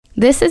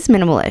This is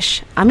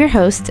Minimalish. I'm your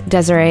host,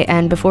 Desiree,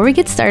 and before we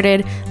get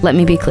started, let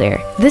me be clear.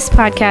 This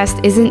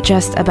podcast isn't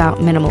just about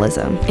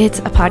minimalism. It's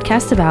a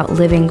podcast about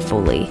living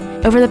fully.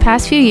 Over the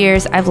past few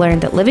years, I've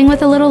learned that living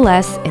with a little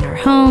less in our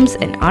homes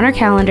and on our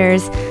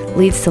calendars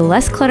leads to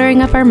less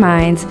cluttering up our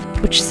minds,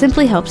 which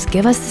simply helps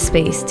give us the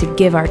space to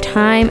give our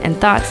time and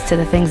thoughts to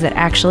the things that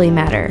actually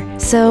matter.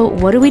 So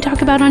what do we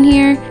talk about on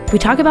here? We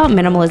talk about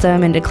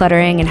minimalism and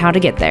decluttering and how to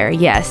get there,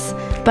 yes.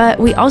 But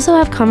we also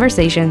have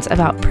conversations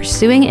about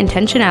pursuing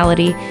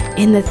intentionality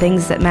in the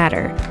things that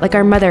matter, like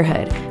our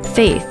motherhood,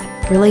 faith,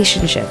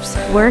 relationships,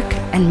 work,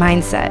 and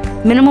mindset.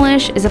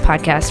 Minimalish is a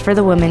podcast for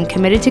the women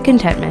committed to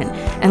contentment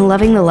and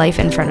loving the life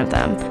in front of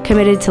them,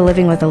 committed to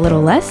living with a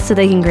little less so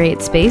they can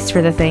create space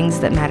for the things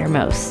that matter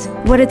most.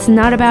 What it's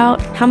not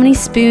about, how many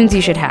spoons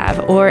you should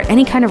have, or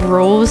any kind of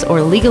rules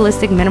or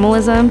legalistic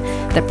minimalism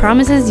that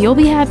promises you'll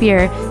be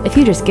happier if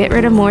you just get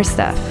rid of more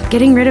stuff.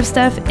 Getting rid of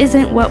stuff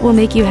isn't what will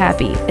make you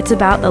happy. It's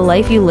about the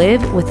life you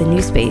live with the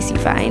new space you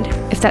find.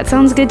 If that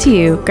sounds good to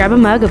you, grab a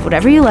mug of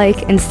whatever you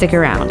like and stick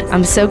around.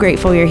 I'm so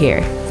grateful you're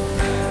here.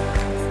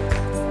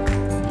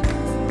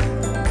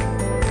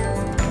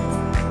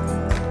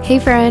 Hey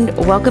friend,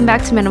 welcome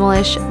back to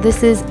Minimalish.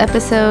 This is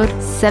episode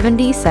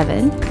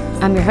 77.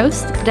 I'm your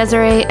host,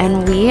 Desiree,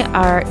 and we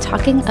are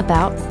talking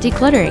about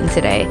decluttering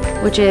today,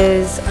 which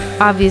is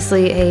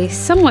obviously a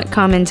somewhat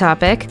common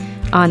topic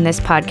on this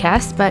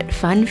podcast, but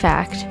fun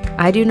fact,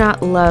 I do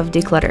not love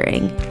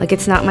decluttering.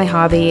 It's not my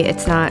hobby,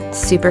 it's not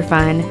super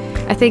fun.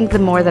 I think the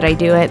more that I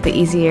do it, the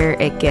easier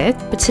it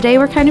gets. But today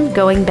we're kind of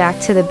going back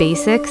to the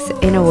basics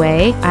in a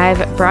way.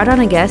 I've brought on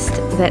a guest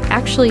that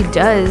actually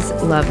does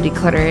love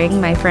decluttering,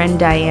 my friend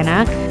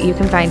Diana. You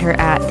can find her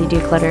at The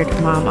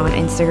Decluttered Mom on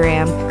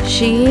Instagram.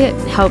 She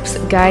helps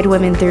guide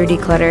women through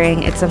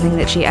decluttering. It's something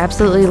that she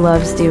absolutely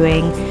loves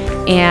doing,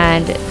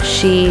 and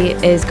she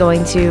is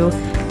going to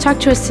talk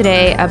to us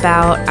today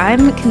about,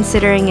 I'm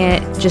considering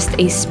it just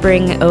a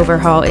spring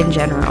overhaul in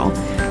general.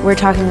 We're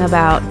talking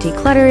about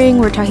decluttering.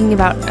 We're talking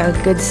about a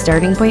good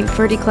starting point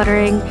for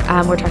decluttering.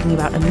 We're talking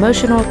about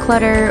emotional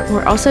clutter.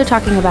 We're also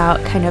talking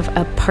about kind of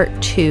a part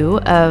 2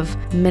 of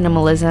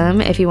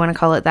minimalism, if you want to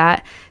call it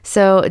that.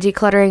 So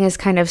decluttering is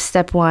kind of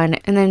step 1.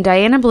 And then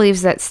Diana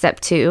believes that step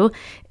 2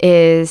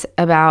 is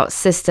about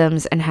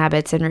systems and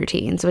habits and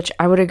routines, which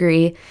I would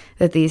agree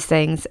that these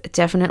things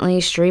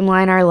definitely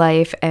streamline our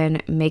life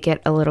and make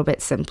it a little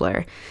bit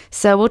simpler.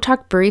 So we'll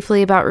talk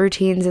briefly about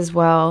routines as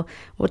well.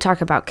 We'll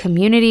talk about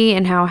community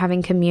and how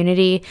having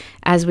community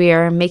as we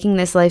are making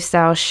this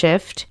lifestyle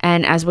shift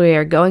and as we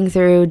are going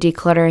through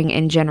decluttering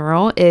in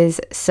general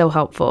is so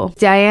helpful.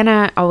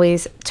 Diana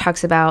always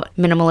talks about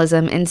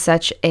minimalism in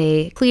such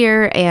a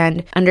clear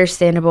and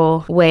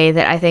understandable way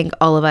that I think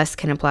all of us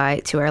can apply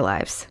to our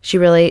lives. She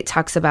really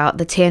talks about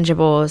the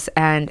tangibles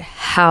and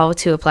how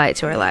to apply it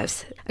to our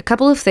lives. A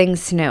couple of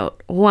things to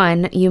note.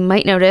 One, you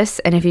might notice,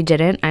 and if you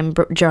didn't, I'm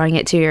drawing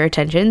it to your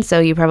attention, so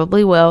you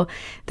probably will,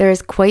 there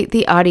is quite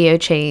the audio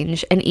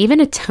change and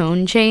even a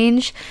tone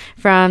change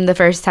from the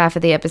first half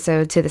of the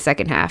episode to the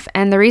second half.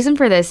 And the reason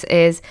for this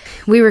is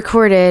we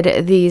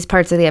recorded these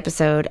parts of the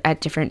episode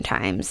at different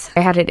times.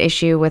 I had an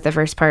issue with the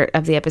first part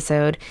of the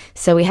episode,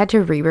 so we had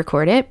to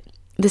re-record it.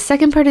 The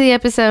second part of the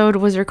episode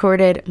was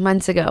recorded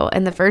months ago,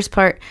 and the first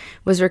part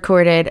was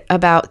recorded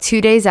about 2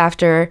 days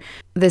after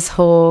this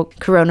whole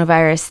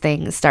coronavirus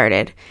thing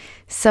started.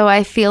 So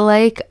I feel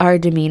like our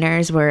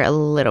demeanors were a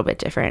little bit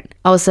different.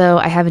 Also,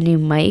 I have a new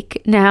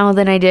mic now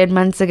than I did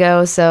months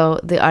ago, so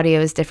the audio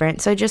is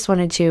different. So I just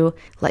wanted to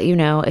let you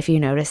know if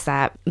you notice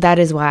that. That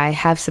is why I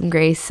have some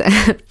grace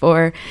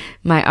for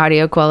my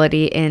audio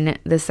quality in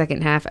the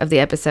second half of the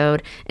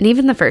episode, and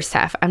even the first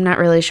half. I'm not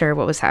really sure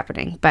what was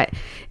happening, but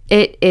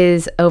it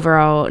is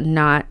overall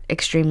not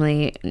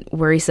extremely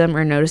worrisome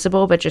or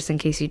noticeable, but just in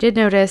case you did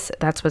notice,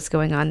 that's what's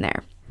going on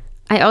there.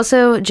 I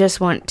also just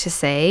want to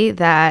say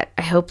that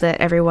I hope that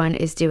everyone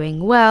is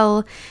doing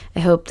well. I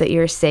hope that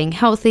you're staying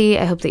healthy.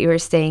 I hope that you are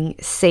staying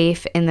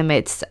safe in the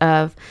midst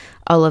of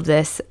all of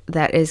this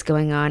that is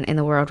going on in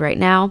the world right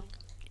now.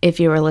 If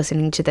you are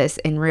listening to this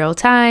in real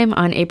time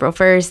on April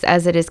 1st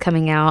as it is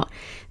coming out,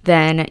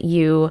 then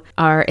you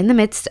are in the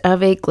midst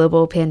of a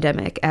global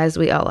pandemic, as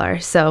we all are.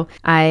 So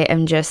I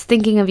am just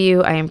thinking of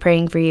you. I am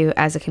praying for you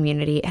as a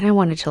community, and I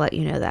wanted to let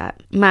you know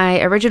that.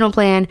 My original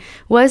plan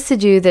was to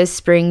do this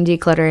spring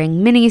decluttering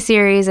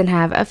mini-series and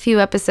have a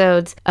few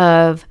episodes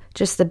of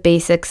just the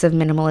basics of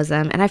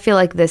minimalism. And I feel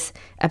like this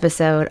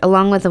episode,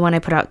 along with the one I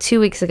put out 2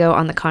 weeks ago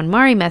on the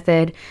KonMari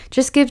method,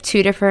 just give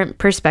 2 different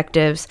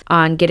perspectives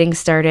on getting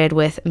started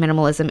with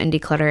minimalism and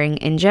decluttering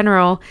in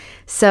general.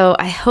 So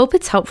I hope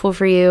it's helpful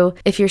for you.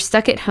 If you're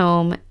stuck at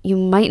home, you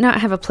might not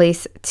have a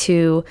place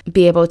to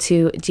be able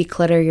to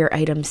declutter your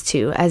items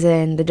to, as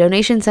in the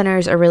donation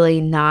centers are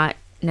really not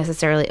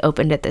necessarily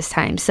opened at this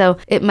time. So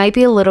it might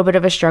be a little bit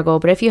of a struggle,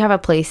 but if you have a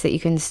place that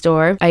you can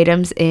store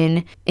items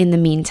in the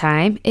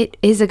meantime, it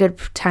is a good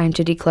time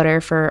to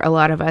declutter for a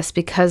lot of us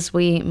because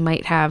we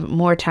might have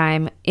more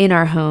time in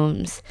our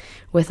homes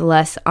with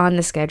less on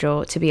the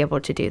schedule to be able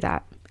to do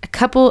that. A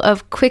couple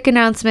of quick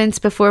announcements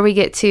before we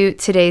get to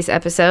today's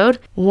episode.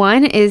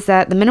 One is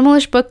that the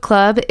Minimalish Book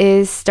Club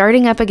is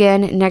starting up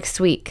again next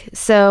week.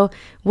 So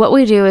what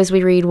we do is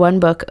we read one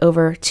book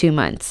over 2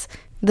 months.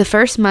 The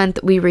first month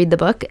we read the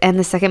book, and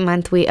the second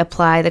month we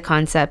apply the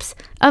concepts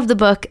of the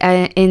book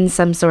in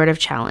some sort of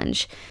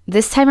challenge.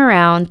 This time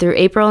around, through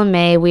April and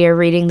May, we are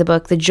reading the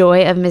book The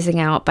Joy of Missing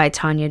Out by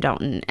Tanya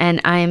Dalton, and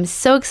I am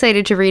so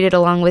excited to read it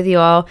along with you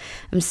all.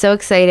 I'm so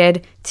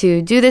excited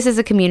to do this as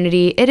a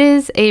community. It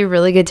is a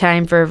really good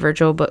time for a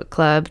virtual book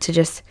club to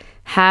just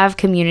have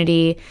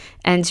community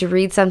and to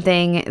read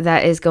something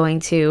that is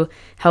going to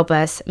help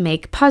us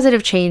make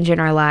positive change in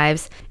our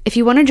lives. If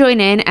you want to join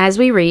in as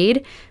we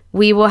read,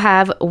 we will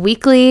have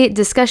weekly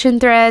discussion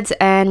threads,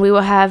 and we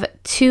will have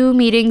 2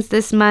 meetings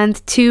this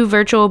month, 2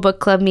 virtual book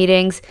club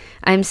meetings.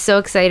 I'm so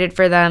excited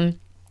for them.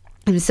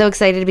 I'm so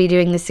excited to be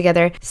doing this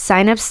together.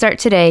 Sign-ups start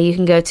today. You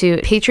can go to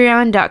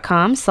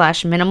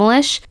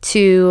patreon.com/minimalish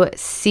to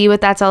see what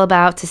that's all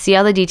about, to see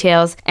all the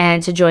details,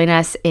 and to join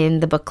us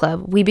in the book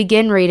club. We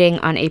begin reading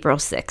on April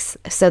 6th,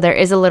 so there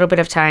is a little bit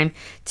of time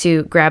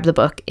to grab the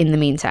book in the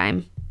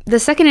meantime. The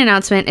second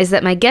announcement is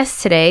that my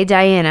guest today,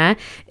 Diana,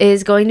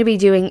 is going to be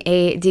doing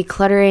a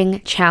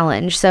decluttering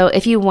challenge. So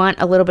if you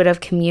want a little bit of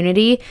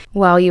community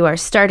while you are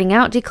starting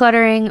out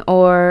decluttering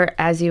or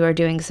as you are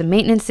doing some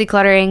maintenance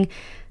decluttering,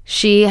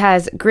 she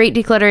has great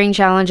decluttering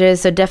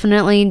challenges, so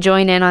definitely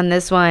join in on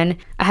this one.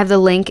 I have the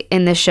link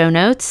in the show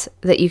notes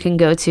that you can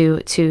go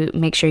to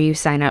make sure you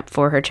sign up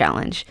for her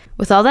challenge.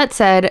 With all that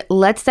said,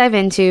 let's dive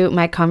into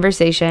my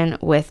conversation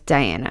with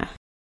Diana.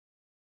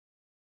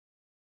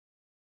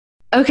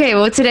 Okay,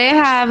 well, today I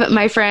have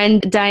my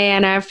friend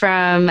Diana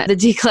from The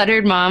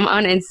Decluttered Mom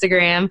on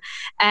Instagram,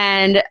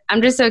 and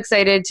I'm just so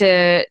excited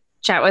to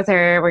chat with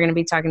her. We're going to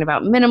be talking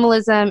about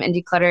minimalism and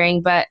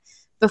decluttering, but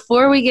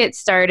before we get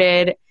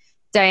started,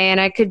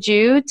 Diana, could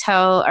you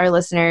tell our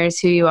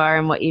listeners who you are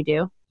and what you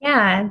do?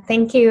 Yeah,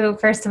 thank you,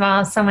 first of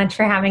all, so much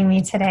for having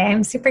me today.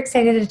 I'm super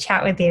excited to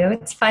chat with you.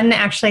 It's fun to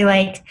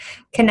actually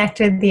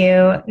connect with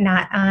you,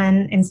 not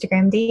on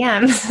Instagram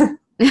DMs.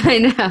 I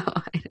know.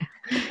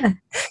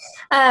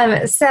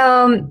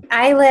 So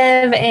I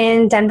live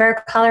in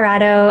Denver,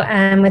 Colorado,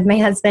 with my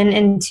husband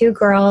and 2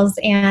 girls,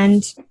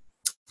 and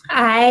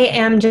I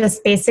am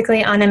just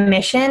basically on a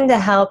mission to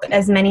help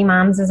as many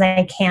moms as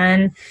I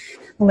can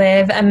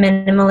live a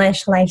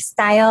minimalist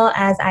lifestyle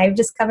as I've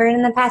discovered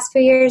in the past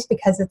few years,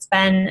 because it's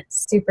been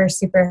super,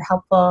 super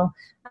helpful,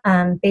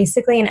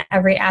 basically in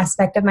every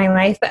aspect of my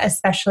life, but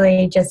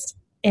especially just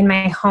in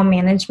my home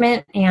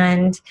management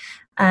and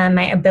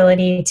my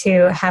ability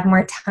to have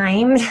more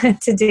time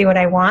to do what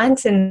I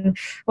want and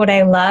what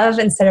I love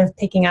instead of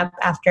picking up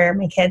after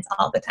my kids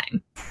all the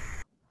time.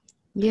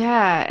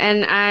 Yeah,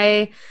 and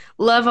I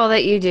love all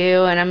that you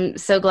do, and I'm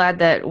so glad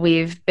that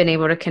we've been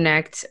able to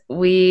connect.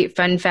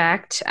 Fun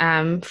fact,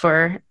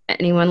 for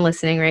anyone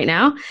listening right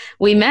now,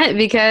 we met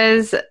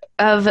because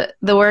of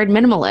the word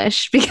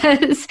minimalish,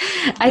 because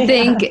I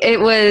think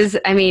it was,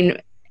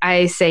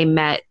 I say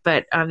met,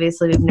 but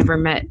obviously we've never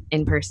met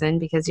in person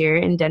because you're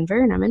in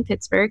Denver and I'm in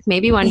Pittsburgh.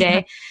 Maybe one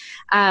day.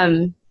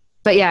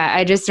 But yeah,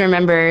 I just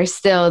remember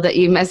still that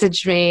you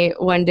messaged me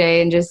one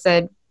day and just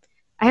said,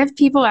 I have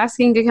people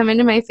asking to come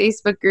into my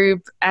Facebook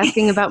group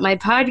asking about my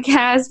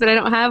podcast, but I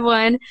don't have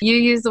one. You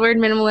use the word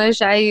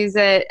minimalish, I use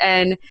it.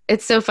 And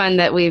it's so fun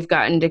that we've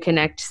gotten to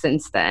connect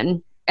since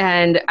then.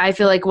 And I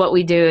feel like what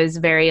we do is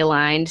very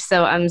aligned.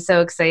 So I'm so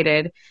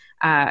excited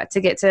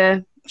to get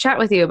to chat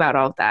with you about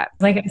all of that.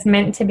 Like it's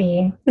meant to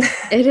be.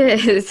 It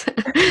is.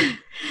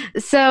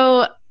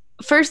 So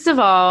first of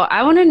all,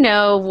 I want to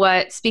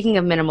know speaking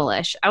of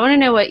minimalish, I want to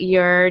know what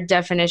your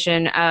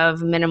definition of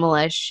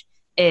minimalish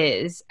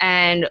is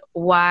and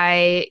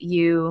why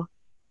you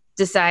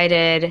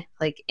decided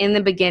in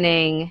the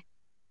beginning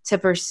to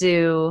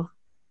pursue,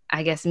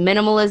 I guess,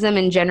 minimalism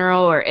in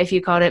general, or if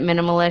you called it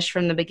minimalish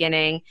from the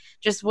beginning.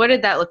 Just what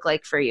did that look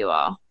like for you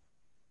all?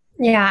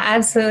 Yeah,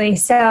 absolutely.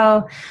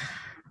 So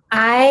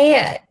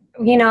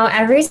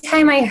every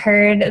time I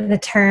heard the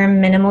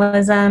term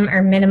minimalism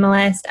or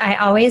minimalist, I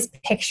always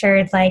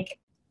pictured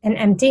an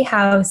empty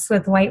house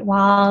with white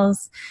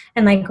walls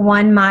and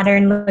one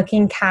modern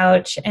looking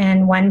couch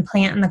and one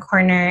plant in the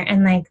corner.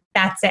 And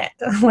that's it.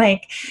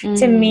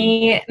 To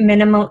me,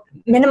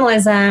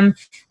 minimalism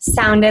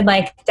sounded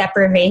like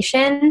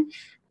deprivation.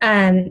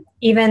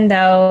 Even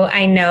though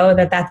I know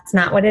that that's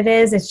not what it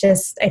is, it's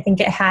just, I think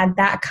it had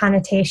that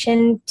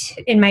connotation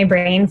in my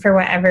brain for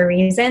whatever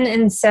reason.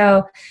 And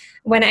so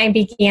when I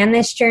began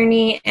this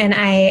journey and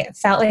I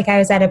felt like I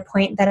was at a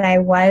point that I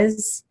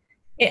was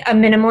a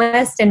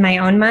minimalist in my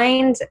own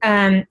mind,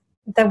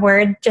 the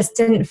word just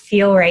didn't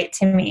feel right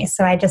to me.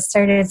 So I just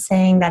started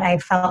saying that I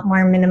felt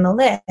more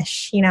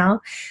minimalish,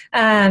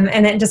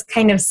 and it just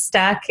kind of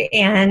stuck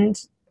and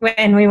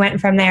we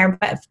went from there.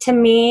 But to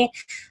me,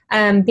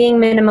 being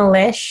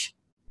minimalish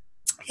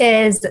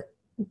is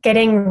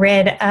getting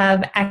rid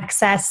of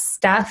excess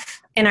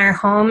stuff in our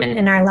home and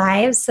in our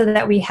lives so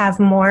that we have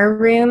more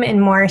room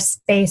and more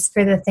space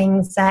for the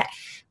things that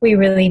we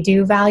really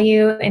do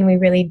value and we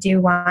really do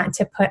want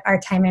to put our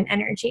time and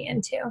energy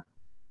into.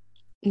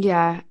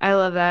 Yeah, I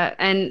love that.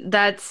 And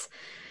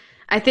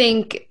I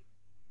think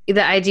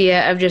the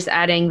idea of just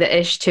adding the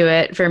ish to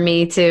it for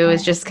me too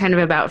is just kind of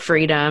about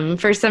freedom.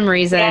 For some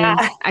reason,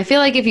 Yeah. I feel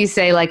like if you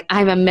say like,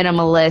 I'm a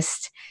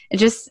minimalist, it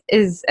just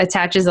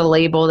attaches a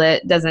label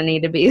that doesn't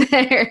need to be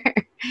there.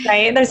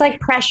 Right. There's like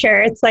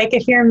pressure. It's like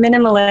if you're a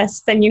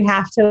minimalist, then you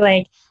have to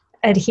like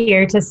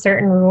adhere to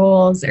certain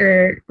rules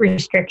or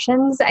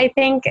restrictions. I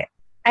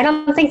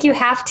don't think you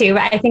have to,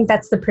 but I think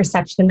that's the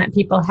perception that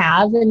people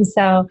have. And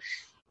so,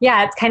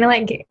 yeah, it's kind of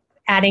like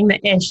adding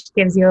the ish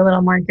gives you a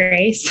little more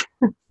grace.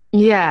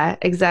 Yeah,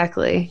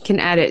 exactly. Can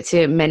add it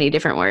to many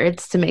different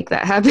words to make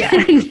that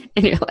happen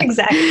in your life.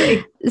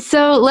 Exactly.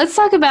 So let's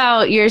talk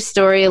about your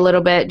story a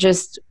little bit,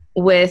 just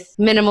with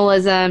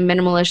minimalism,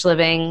 minimalish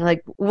living.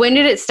 Like, when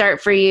did it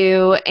start for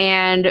you?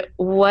 And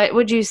what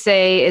would you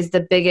say is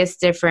the biggest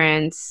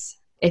difference,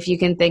 if you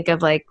can think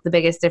of like the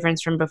biggest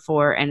difference from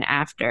before and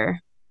after?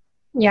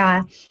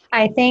 Yeah,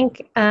 I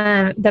think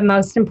the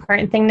most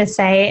important thing to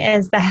say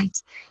is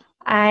that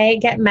I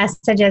get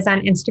messages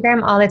on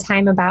Instagram all the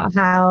time about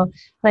how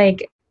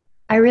like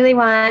I really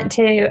want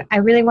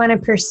to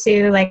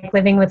pursue like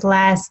living with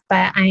less,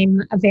 but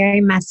I'm a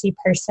very messy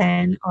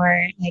person,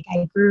 or like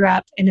I grew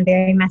up in a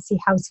very messy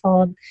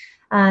household,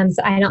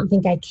 so I don't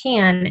think I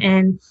can.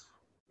 And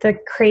the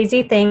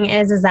crazy thing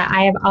is that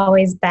I have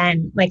always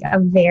been like a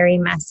very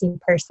messy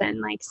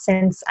person. Like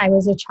since I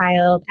was a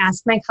child,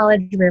 ask my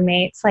college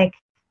roommates, like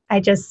I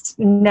just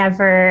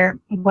never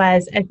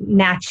was a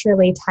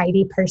naturally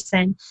tidy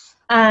person.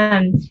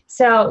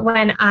 So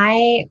when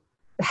I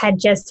had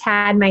just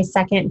had my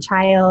second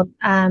child,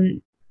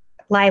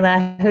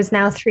 Lila, who's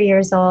now 3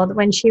 years old,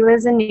 when she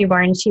was a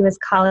newborn, she was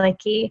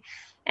colicky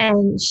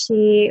and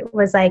she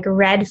was like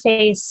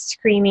red-faced,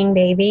 screaming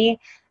baby,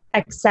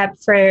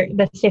 except for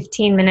the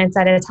 15 minutes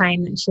at a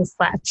time that she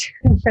slept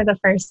for the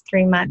first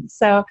 3 months.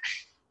 So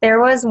there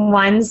was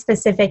one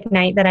specific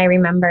night that I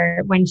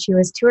remember when she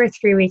was 2 or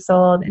 3 weeks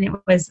old, and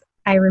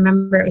I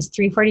remember it was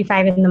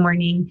 3:45 in the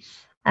morning,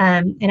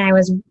 and I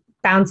was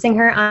bouncing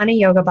her on a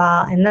yoga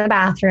ball in the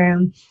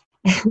bathroom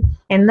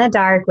in the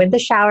dark with the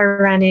shower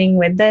running,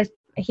 with the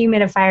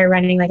humidifier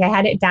running. Like I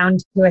had it down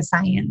to a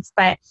science.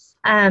 But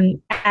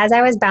as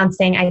I was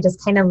bouncing, I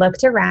just kind of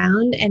looked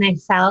around and I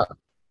felt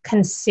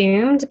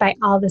consumed by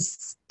all the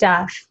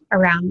stuff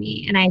around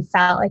me. And I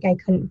felt like I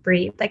couldn't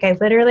breathe. Like I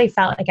literally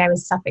felt like I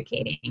was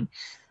suffocating.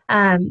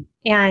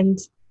 And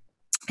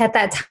at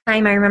that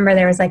time, I remember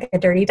there was like a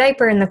dirty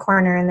diaper in the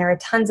corner and there were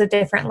tons of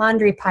different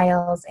laundry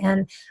piles.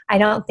 And I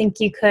don't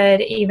think you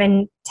could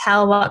even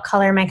tell what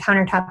color my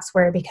countertops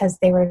were because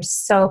they were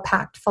so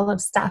packed full of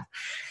stuff.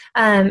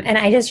 And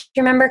I just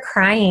remember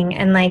crying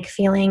and like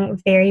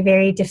feeling very,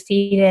 very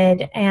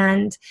defeated.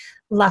 And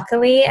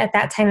luckily at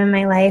that time in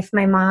my life,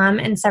 my mom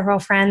and several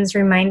friends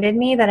reminded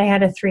me that I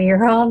had a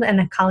 3-year-old and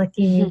a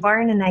colicky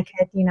newborn, and I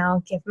could,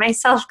 give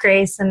myself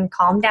grace and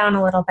calm down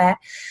a little bit.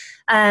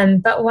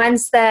 But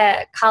once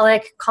the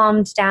colic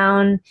calmed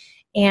down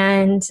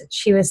and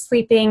she was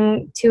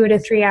sleeping 2 to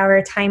 3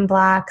 hour time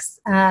blocks,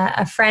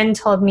 a friend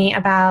told me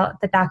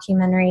about the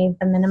documentary,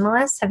 The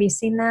Minimalist. Have you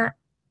seen that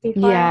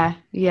before?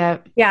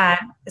 Yeah.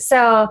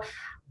 So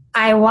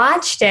I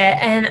watched it,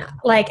 and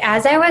like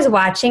as I was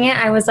watching it,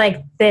 I was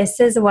like, this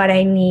is what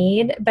I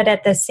need. But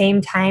at the same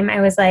time, I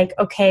was like,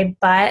 okay,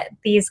 but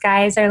these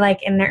guys are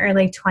like in their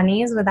early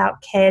 20s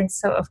without kids.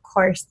 So of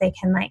course they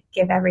can like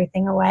give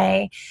everything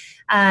away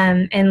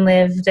and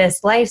live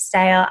this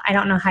lifestyle. I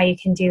don't know how you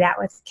can do that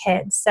with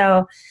kids.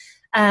 So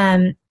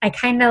I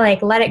kind of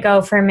like let it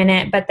go for a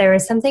minute, but there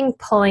was something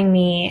pulling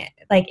me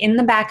like in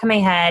the back of my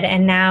head.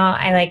 And now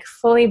I like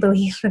fully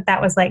believe that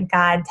was like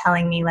God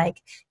telling me like,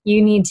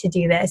 you need to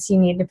do this, you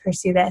need to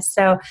pursue this.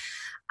 So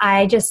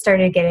I just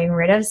started getting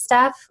rid of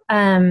stuff.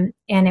 And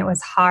it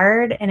was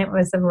hard and it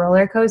was a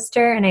roller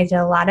coaster. And I did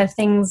a lot of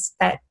things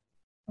that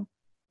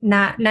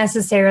not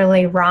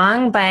necessarily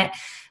wrong, but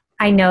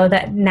I know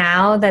that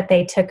now that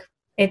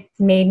it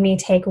made me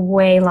take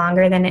way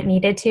longer than it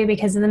needed to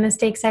because of the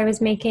mistakes I was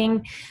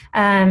making.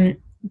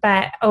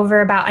 But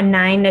over about a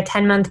 9 to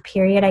 10 month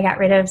period, I got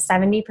rid of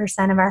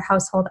 70% of our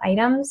household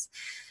items,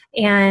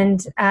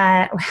 and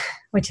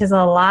which is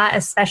a lot,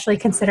 especially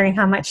considering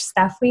how much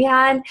stuff we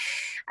had.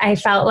 I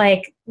felt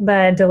like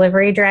the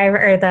delivery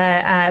driver or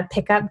the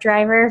pickup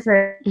driver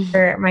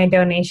for my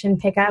donation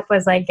pickup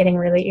was like getting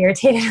really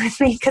irritated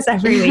with me because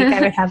every week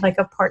I would have like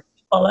a porch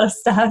full of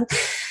stuff.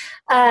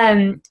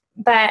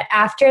 But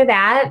after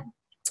that,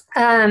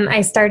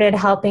 I started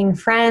helping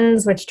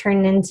friends, which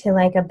turned into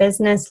like a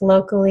business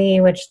locally,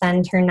 which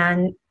then turned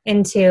on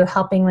into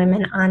helping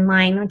women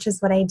online, which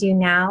is what I do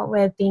now,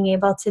 with being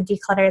able to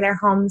declutter their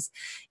homes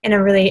in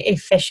a really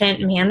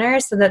efficient manner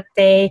so that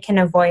they can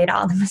avoid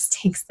all the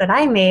mistakes that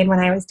I made when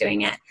I was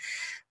doing it.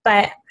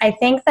 But I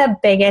think the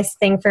biggest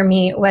thing for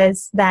me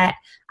was that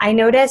I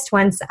noticed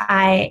once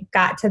I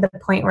got to the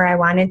point where I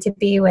wanted to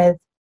be with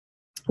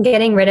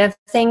getting rid of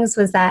things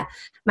was that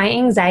my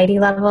anxiety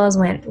levels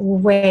went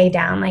way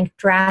down, like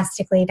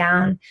drastically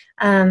down.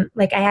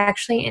 Like I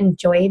actually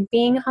enjoyed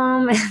being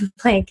home and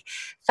like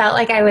felt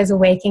like I was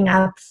waking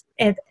up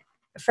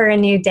for a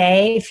new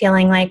day,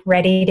 feeling like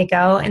ready to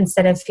go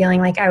instead of feeling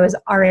like I was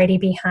already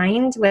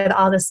behind with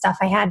all the stuff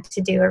I had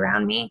to do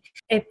around me.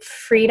 It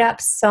freed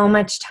up so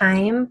much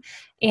time,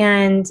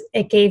 and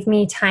it gave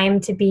me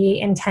time to be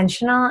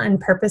intentional and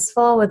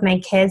purposeful with my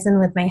kids and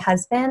with my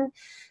husband,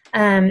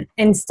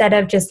 instead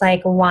of just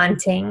like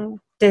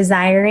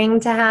desiring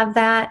to have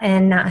that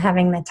and not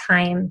having the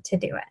time to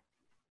do it.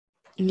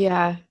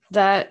 Yeah,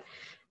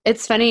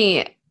 it's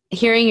funny.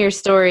 Hearing your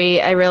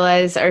story, I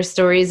realize our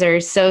stories are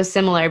so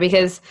similar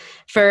because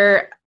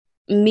for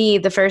me,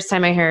 the first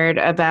time I heard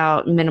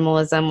about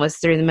minimalism was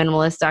through the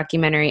Minimalist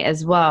documentary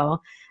as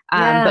well.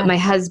 But my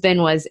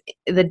husband was,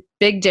 the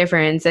big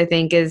difference, I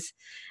think, is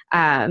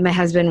my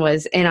husband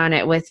was in on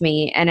it with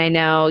me. And I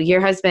know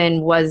your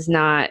husband was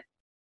not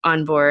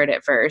on board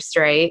at first,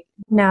 right?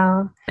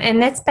 No.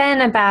 And it's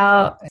been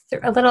about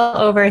a little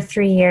over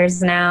 3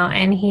 years now.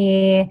 And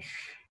he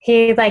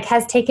like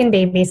has taken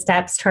baby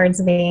steps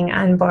towards being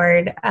on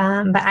board.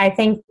 But I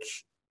think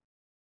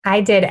I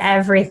did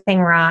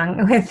everything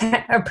wrong with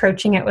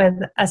approaching it with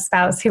a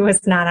spouse who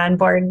was not on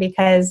board,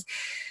 because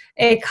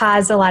it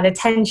caused a lot of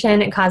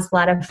tension. It caused a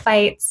lot of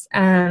fights.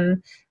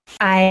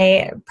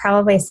 I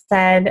probably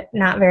said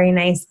not very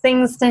nice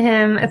things to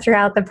him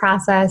throughout the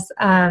process.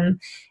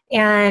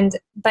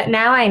 But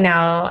now I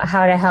know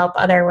how to help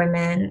other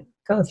women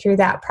go through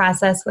that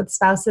process with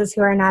spouses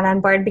who are not on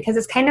board, because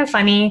it's kind of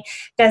funny,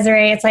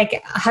 Desiree. It's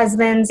like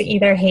husbands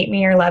either hate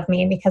me or love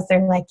me, because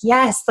they're like,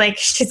 yes, like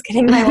she's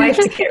getting my wife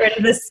to get rid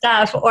of this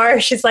stuff, or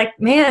she's like,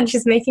 man,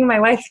 she's making my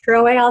wife throw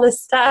away all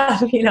this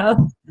stuff, you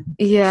know?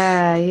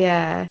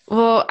 Yeah.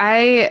 Well,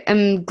 I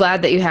am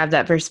glad that you have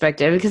that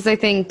perspective, because I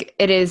think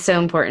it is so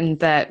important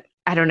that,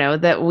 I don't know,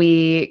 that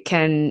we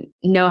can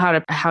know how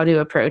to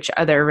approach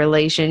other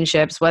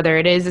relationships, whether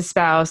it is a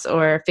spouse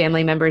or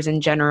family members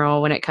in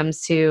general, when it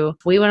comes to,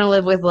 we want to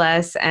live with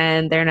less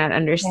and they're not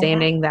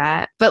understanding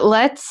that. But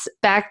let's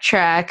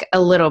backtrack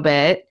a little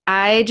bit.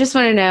 I just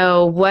want to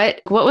know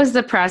what was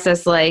the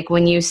process like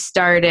when you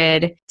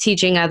started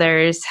teaching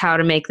others how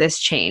to make this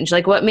change?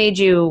 Like, what made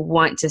you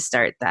want to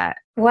start that?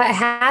 What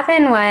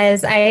happened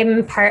was,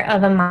 I'm part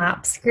of a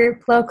MOPS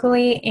group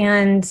locally,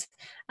 and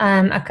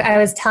I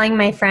was telling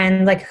my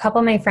friends, like a couple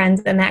of my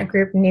friends in that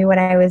group knew what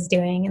I was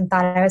doing and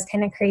thought I was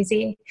kind of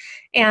crazy.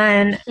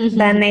 And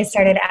then they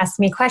started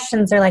asking me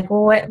questions. They're like,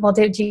 well, what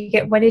did you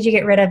get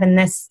rid of in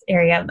this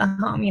area of the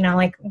home? You know,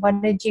 like,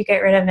 what did you get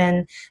rid of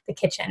in the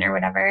kitchen or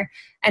whatever?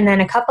 And then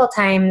a couple of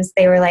times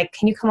they were like,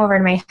 can you come over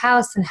to my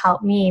house and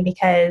help me?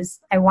 Because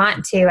I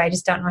want to, I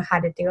just don't know how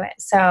to do it.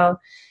 So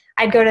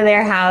I'd go to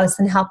their house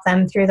and help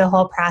them through the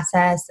whole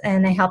process.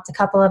 And I helped a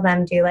couple of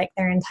them do like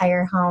their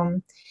entire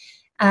home.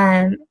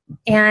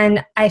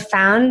 And I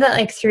found that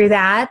like through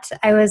that,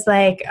 I was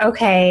like,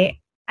 okay,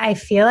 I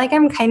feel like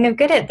I'm kind of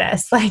good at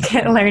this, like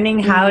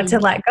learning how to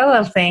let go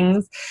of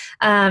things,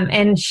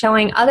 and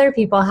showing other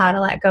people how to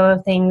let go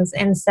of things.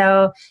 And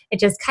so it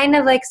just kind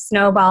of like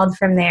snowballed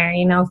from there,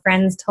 you know,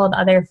 friends told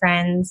other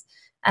friends.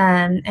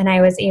 And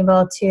I was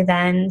able to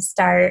then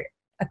start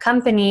a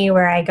company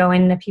where I go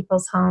into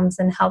people's homes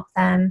and help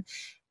them.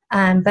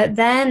 But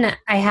then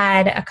I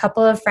had a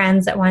couple of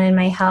friends that wanted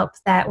my help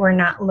that were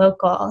not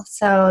local.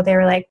 So they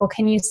were like, well,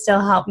 can you still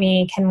help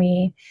me? Can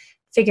we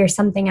figure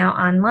something out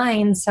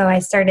online? So I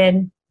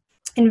started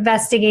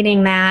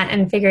investigating that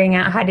and figuring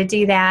out how to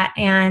do that.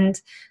 And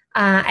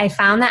I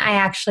found that I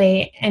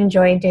actually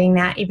enjoyed doing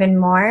that even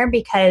more,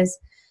 because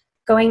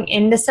going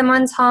into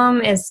someone's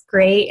home is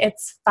great.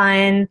 It's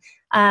fun.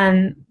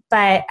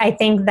 But I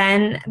think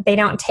then they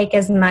don't take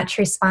as much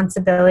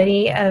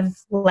responsibility of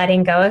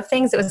letting go of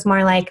things. It was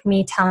more like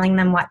me telling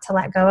them what to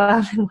let go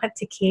of and what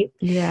to keep.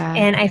 Yeah.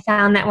 And I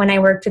found that when I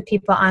worked with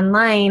people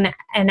online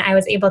and I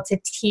was able to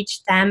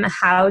teach them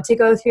how to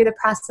go through the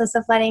process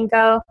of letting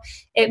go,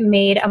 it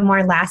made a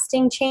more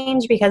lasting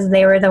change, because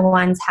they were the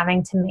ones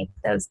having to make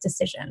those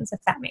decisions,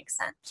 if that makes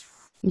sense.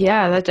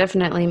 Yeah, that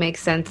definitely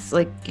makes sense.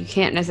 Like, you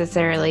can't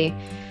necessarily,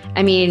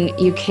 I mean,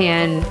 you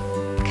can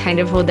kind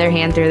of hold their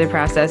hand through the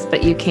process,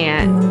 but you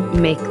can't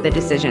make the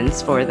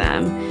decisions for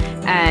them.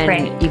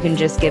 And you can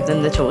just give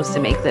them the tools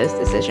to make those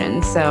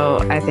decisions. So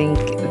I think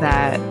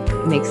that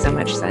makes so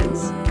much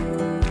sense.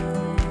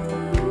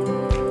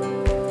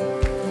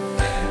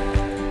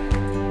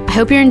 I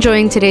hope you're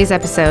enjoying today's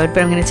episode,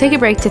 but I'm going to take a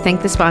break to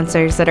thank the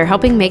sponsors that are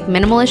helping make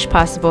Minimalish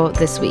possible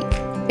this week.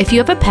 If you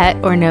have a pet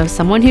or know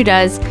someone who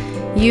does,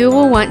 you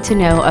will want to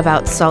know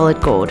about Solid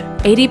Gold.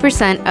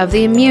 80% of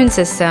the immune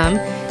system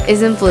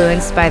is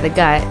influenced by the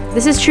gut.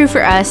 This is true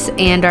for us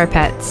and our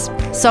pets.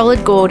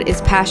 Solid Gold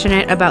is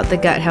passionate about the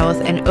gut health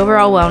and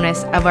overall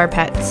wellness of our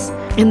pets.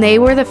 And they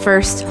were the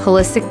first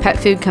holistic pet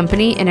food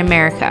company in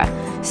America,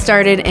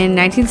 started in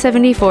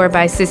 1974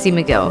 by Sissy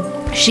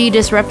McGill. She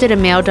disrupted a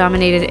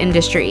male-dominated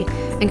industry,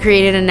 and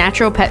created a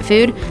natural pet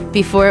food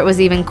before it was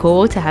even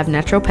cool to have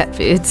natural pet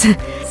foods.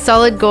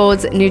 Solid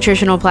Gold's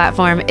nutritional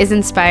platform is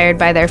inspired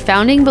by their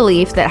founding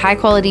belief that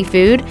high-quality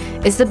food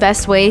is the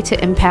best way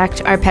to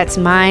impact our pet's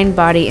mind,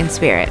 body, and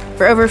spirit.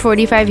 For over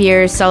 45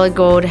 years, Solid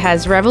Gold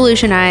has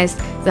revolutionized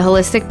the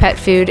holistic pet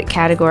food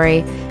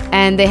category,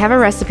 and they have a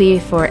recipe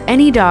for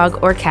any dog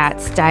or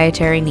cat's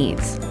dietary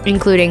needs,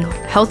 including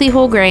healthy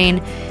whole grain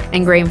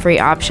and grain-free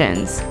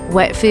options,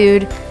 wet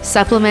food,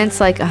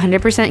 supplements like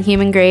 100%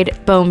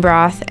 human-grade bone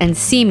broth, and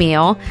sea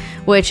meal,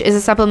 which is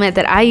a supplement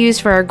that I use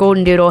for our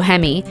golden doodle,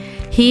 Hemi.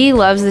 He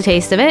loves the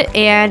taste of it,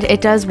 and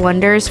it does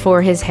wonders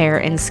for his hair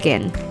and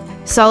skin.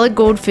 Solid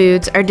Gold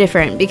foods are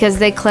different because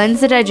they cleanse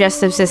the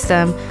digestive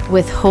system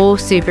with whole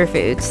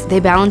superfoods.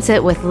 They balance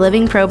it with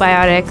living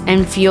probiotics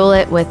and fuel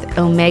it with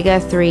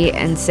omega-3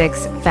 and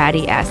 6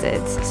 fatty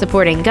acids,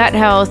 supporting gut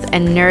health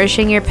and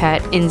nourishing your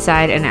pet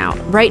inside and out.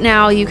 Right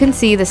now, you can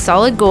see the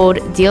Solid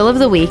Gold deal of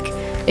the week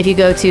if you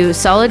go to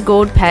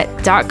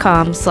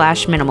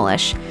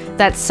solidgoldpet.com/minimalish.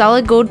 That's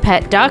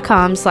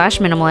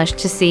solidgoldpet.com/minimalish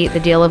to see the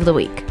deal of the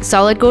week.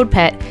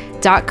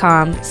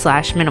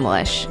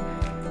 solidgoldpet.com/minimalish.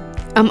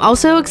 I'm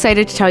also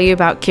excited to tell you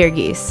about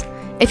Kyrgyz.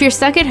 If you're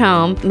stuck at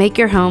home, make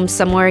your home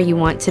somewhere you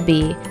want to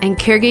be, and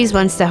Kyrgyz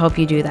wants to help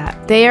you do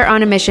that. They are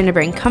on a mission to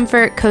bring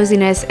comfort,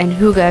 coziness, and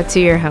hygge to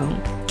your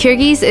home.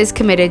 Kyrgyz is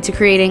committed to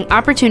creating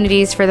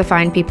opportunities for the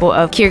fine people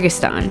of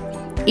Kyrgyzstan.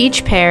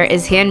 Each pair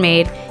is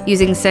handmade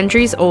using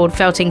centuries-old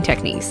felting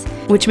techniques,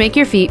 which make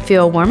your feet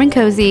feel warm and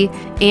cozy,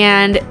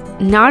 and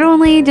not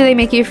only do they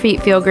make your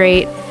feet feel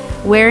great,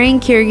 wearing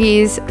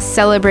Kyrgyz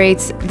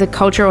celebrates the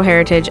cultural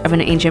heritage of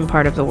an ancient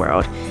part of the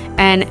world.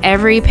 And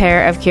every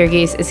pair of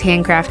Kyrgyz is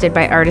handcrafted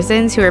by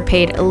artisans who are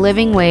paid a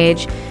living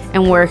wage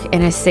and work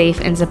in a safe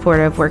and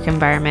supportive work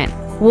environment.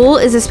 Wool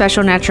is a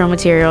special natural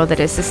material that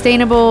is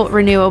sustainable,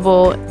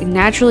 renewable,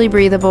 naturally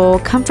breathable,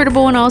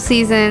 comfortable in all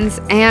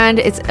seasons, and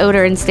it's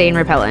odor and stain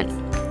repellent.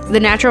 The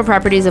natural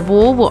properties of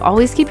wool will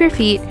always keep your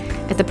feet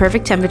at the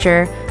perfect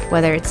temperature,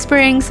 whether it's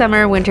spring,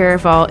 summer, winter, or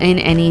fall, in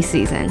any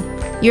season.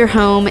 Your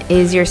home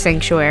is your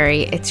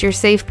sanctuary. It's your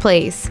safe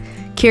place.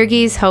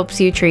 Kyrgyz helps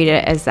you treat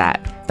it as that.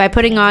 By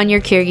putting on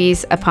your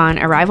Kyrgyz upon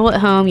arrival at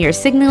home, you're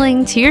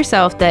signaling to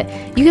yourself that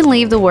you can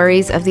leave the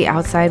worries of the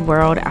outside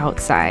world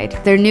outside.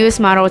 Their newest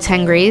model,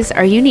 Tengriz,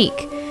 are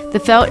unique. The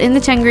felt in the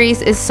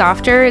Tengriz is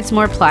softer, it's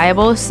more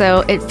pliable,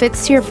 so it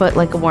fits to your foot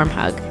like a warm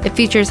hug. It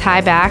features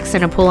high backs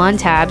and a pull-on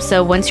tab,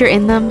 so once you're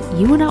in them,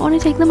 you will not want to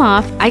take them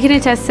off. I can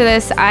attest to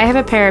this. I have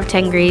a pair of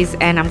Tengriz,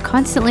 and I'm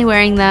constantly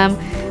wearing them.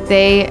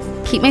 They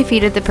keep my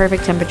feet at the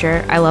perfect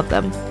temperature. I love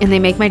them. And they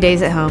make my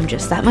days at home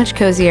just that much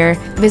cozier.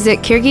 Visit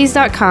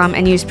Kyrgyz.com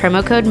and use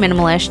promo code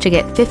MINIMALISH to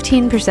get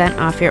 15%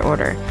 off your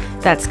order.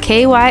 That's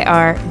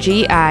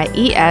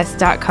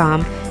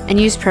KYRGIES.com and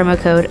use promo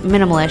code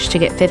MINIMALISH to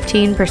get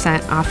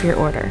 15% off your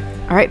order.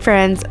 All right,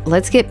 friends,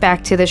 let's get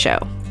back to the show.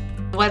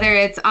 Whether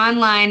it's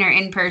online or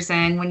in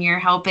person, when you're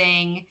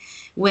helping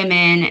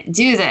women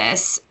do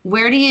this,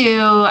 where do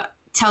you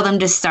tell them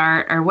to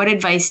start, or what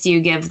advice do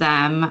you give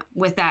them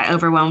with that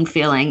overwhelmed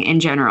feeling in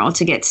general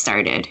to get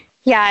started?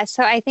 Yeah,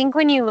 so I think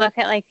when you look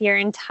at like your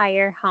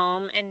entire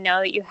home and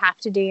know that you have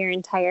to do your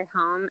entire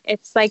home,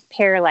 it's like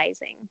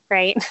paralyzing,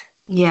 right?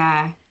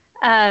 Yeah.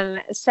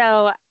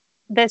 So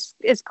this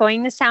is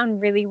going to sound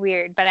really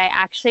weird, but I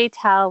actually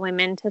tell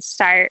women to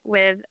start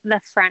with the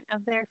front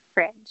of their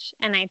fridge,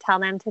 and I tell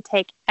them to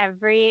take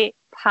every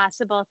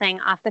possible thing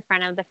off the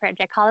front of the fridge.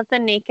 I call it the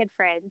naked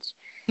fridge.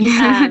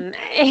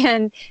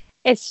 And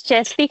it's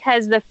just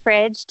because the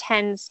fridge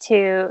tends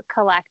to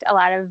collect a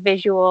lot of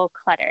visual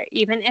clutter,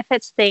 even if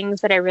it's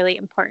things that are really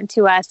important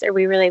to us or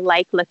we really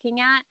like looking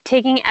at.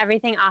 Taking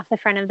everything off the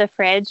front of the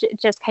fridge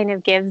just kind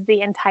of gives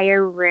the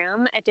entire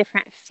room a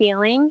different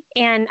feeling.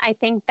 And I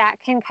think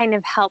that can kind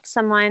of help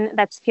someone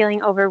that's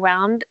feeling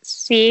overwhelmed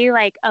see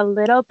like a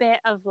little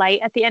bit of light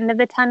at the end of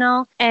the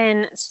tunnel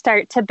and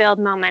start to build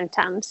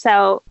momentum.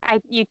 So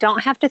you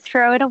don't have to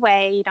throw it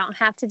away. You don't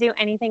have to do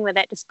anything with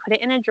it. Just put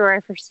it in a drawer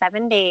for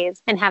 7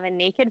 days and have a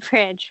naked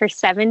fridge for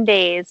 7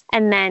 days,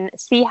 and then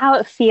see how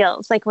it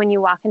feels like when you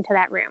walk into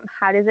that room.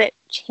 How does it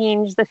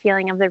change the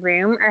feeling of the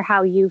room or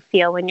how you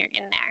feel when you're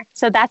in there?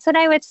 So that's what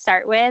I would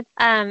start with.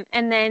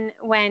 And then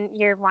when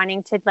you're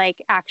wanting to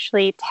like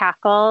actually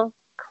tackle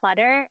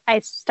clutter, I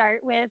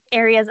start with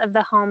areas of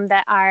the home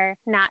that are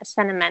not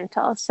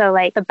sentimental. So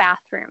like the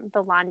bathroom,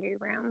 the laundry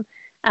room,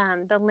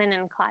 the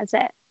linen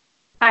closet.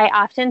 I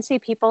often see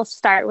people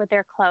start with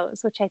their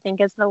clothes, which I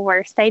think is the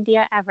worst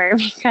idea ever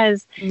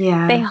because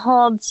they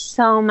hold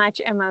so much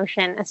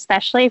emotion,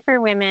 especially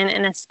for women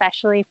and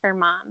especially for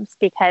moms,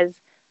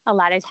 because a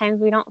lot of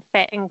times we don't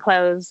fit in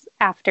clothes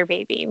after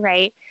baby,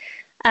 right?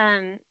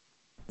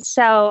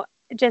 So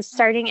just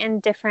starting in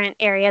different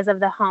areas of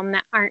the home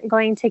that aren't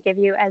going to give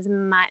you as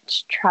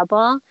much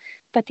trouble.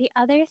 But the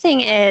other thing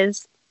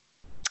is,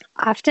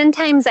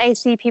 oftentimes I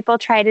see people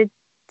try to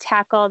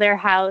tackle their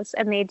house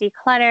and they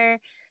declutter.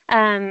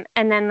 And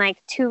then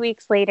like 2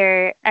 weeks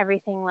later,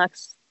 everything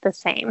looks the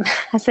same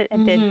as it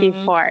did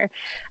before.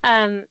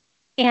 And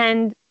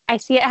I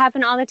see it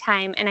happen all the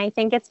time. And I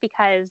think it's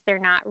because they're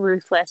not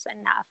ruthless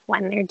enough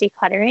when they're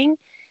decluttering.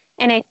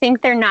 And I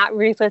think they're not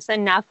ruthless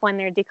enough when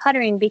they're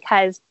decluttering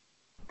because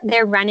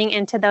they're running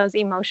into those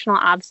emotional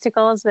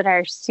obstacles that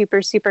are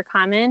super, super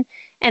common,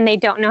 and they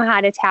don't know how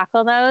to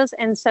tackle those.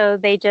 And so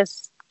they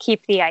just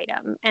keep the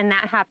item, and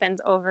that happens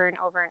over and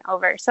over and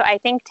over. So I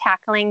think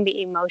tackling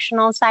the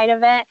emotional side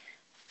of it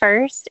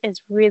first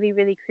is really,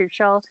 really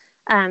crucial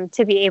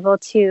to be able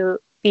to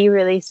be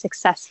really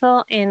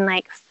successful in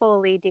like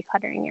fully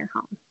decluttering your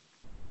home.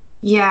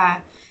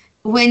 Yeah.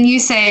 When you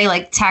say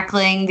like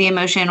tackling the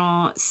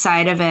emotional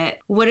side of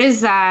it, what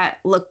does that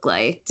look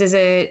like? Does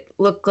it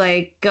look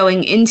like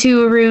going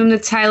into a room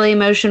that's highly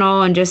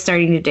emotional and just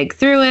starting to dig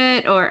through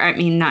it? Or, I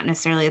mean, not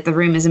necessarily that the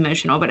room is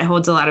emotional, but it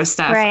holds a lot of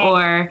stuff. Right.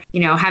 Or, you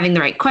know, having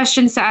the right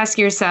questions to ask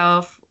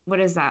yourself. What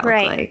does that look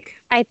like?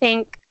 I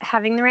think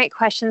having the right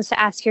questions to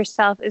ask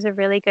yourself is a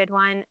really good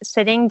one.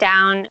 Sitting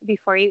down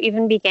before you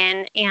even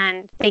begin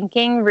and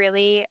thinking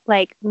really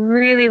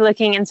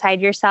looking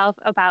inside yourself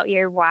about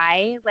your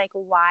why. Like,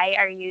 why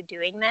are you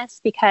doing this?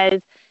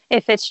 Because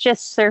if it's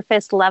just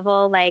surface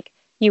level, like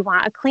you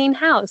want a clean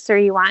house or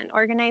you want an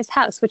organized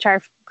house, which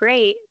are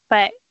great,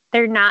 but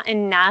they're not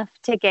enough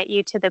to get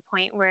you to the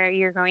point where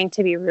you're going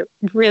to be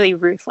really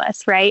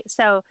ruthless, right?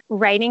 So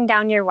writing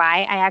down your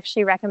why, I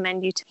actually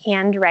recommend you to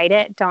handwrite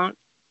it. Don't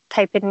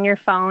type it in your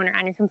phone or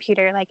on your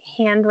computer, like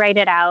handwrite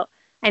it out.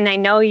 And I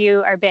know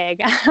you are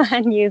big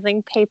on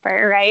using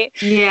paper, right?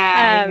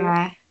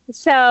 Yeah.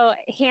 So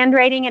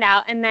handwriting it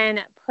out and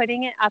then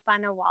putting it up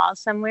on a wall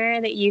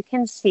somewhere that you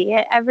can see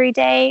it every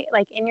day,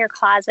 like in your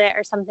closet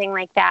or something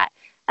like that.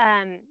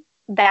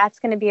 That's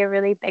going to be a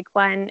really big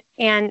one.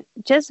 And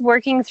just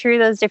working through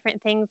those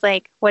different things,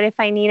 like what if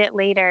I need it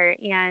later?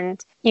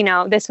 And, you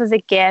know, this was a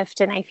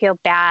gift and I feel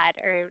bad,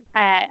 or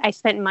I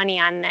spent money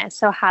on this.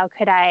 So how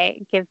could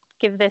I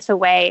give this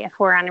away if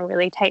we're on a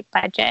really tight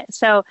budget?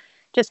 So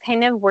just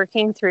kind of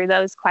working through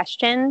those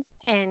questions.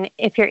 And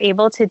if you're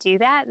able to do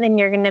that, then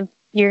you're going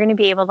to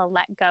be able to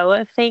let go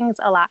of things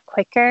a lot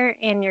quicker,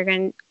 and you're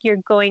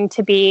going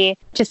to be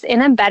just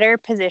in a better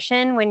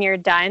position when you're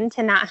done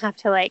to not have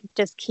to like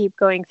just keep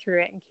going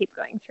through it.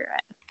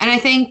 And I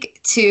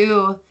think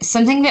too,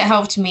 something that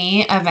helped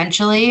me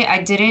eventually,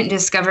 I didn't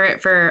discover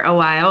it for a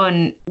while.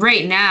 And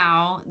right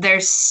now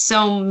there's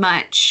so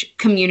much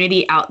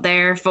community out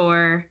there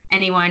for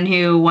anyone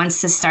who wants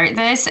to start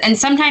this. And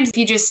sometimes if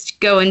you just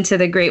go into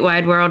the great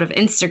wide world of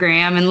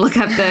Instagram and look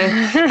up the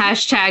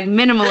hashtag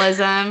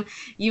minimalism,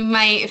 you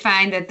might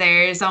find that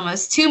there's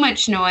almost too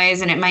much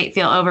noise and it might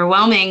feel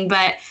overwhelming.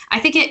 But I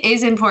think it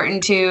is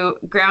important to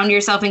ground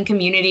yourself in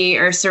community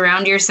or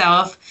surround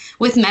yourself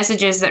with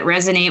messages that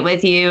resonate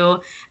with you.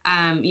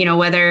 You know,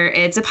 whether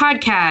it's a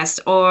podcast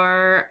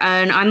or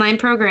an online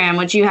program,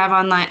 which you have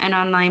an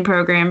online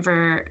program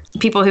for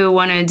people who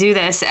want to do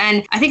this.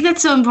 And I think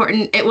that's so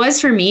important. It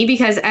was for me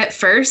because at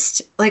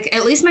first, like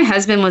at least my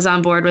husband was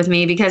on board with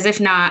me, because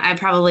if not, I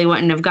probably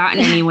wouldn't have gotten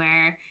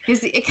anywhere,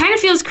 because it kind of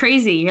feels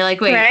crazy. You're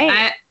like, wait,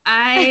 right?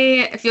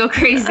 I feel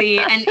crazy.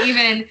 And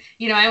even,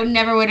 you know, I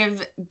never would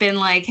have been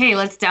like, hey,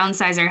 let's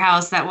downsize our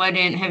house. That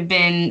wouldn't have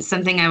been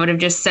something I would have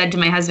just said to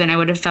my husband. I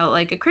would have felt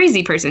like a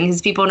crazy person,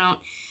 because people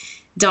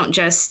don't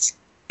just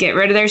get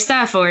rid of their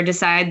stuff or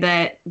decide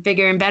that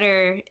bigger and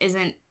better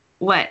isn't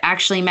what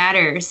actually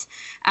matters.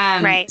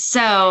 Right.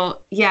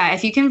 So yeah,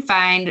 if you can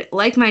find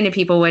like-minded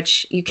people,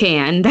 which you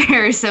can,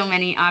 there are so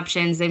many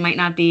options. They might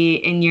not be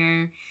in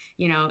your,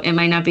 you know, it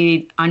might not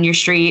be on your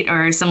street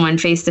or someone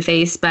face to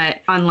face,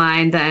 but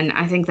online, then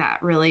I think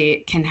that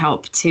really can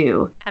help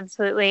too.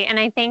 Absolutely. And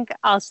I think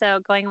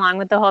also going along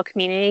with the whole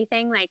community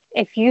thing, like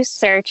if you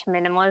search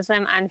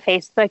minimalism on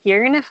Facebook,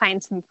 you're going to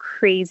find some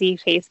crazy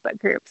Facebook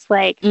groups,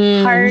 like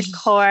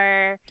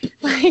hardcore,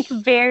 like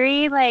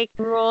very like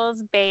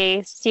rules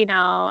based, you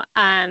know,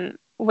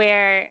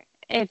 where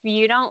if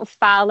you don't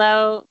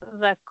follow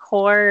the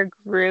core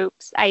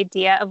group's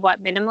idea of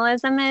what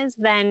minimalism is,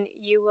 then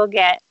you will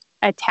get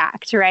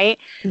attacked, right?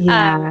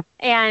 Yeah.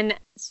 And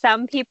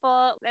some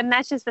people, and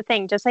that's just the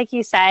thing, just like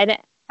you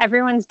said,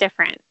 everyone's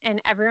different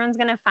and everyone's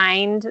going to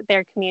find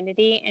their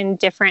community in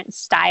different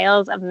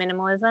styles of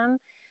minimalism.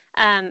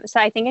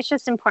 So I think it's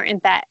just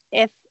important that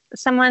if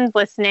someone's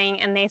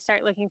listening and they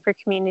start looking for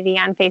community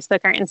on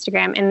Facebook or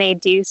Instagram and they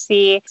do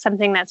see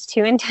something that's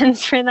too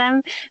intense for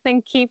them,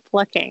 then keep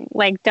looking.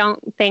 Like,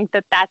 don't think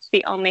that that's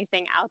the only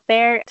thing out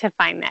there to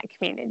find that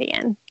community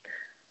in.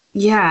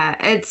 Yeah,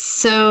 it's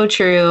so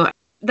true.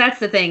 That's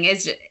the thing,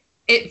 is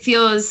it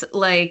feels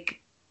like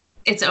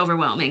it's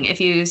overwhelming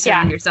if you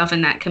surround yourself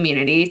in that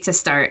community to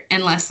start,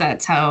 unless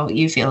that's how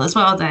you feel as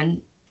well,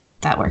 then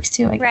that works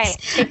too, I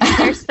guess.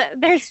 Right.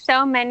 There's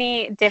so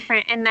many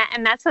different, and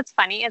that's what's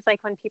funny is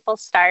like when people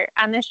start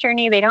on this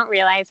journey, they don't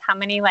realize how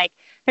many, like,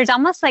 there's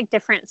almost like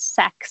different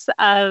sects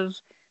of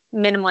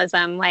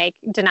minimalism, like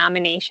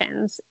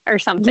denominations or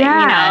something, you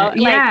know,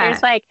 like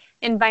there's like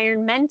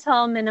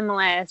environmental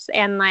minimalists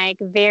and like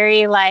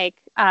very like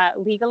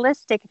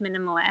legalistic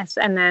minimalists,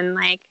 and then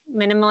like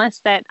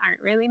minimalists that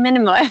aren't really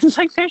minimalists.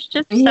 Like there's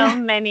just so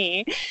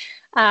many.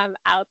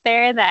 out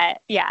there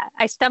that, yeah,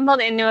 I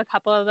stumbled into a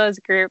couple of those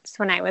groups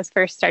when I was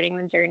first starting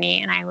the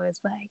journey, and I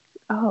was like,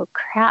 oh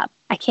crap,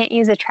 I can't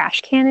use a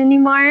trash can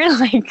anymore.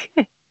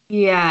 Like,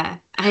 yeah,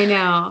 I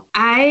know.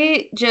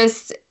 I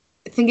just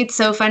think it's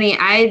so funny.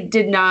 I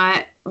did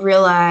not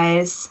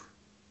realize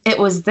it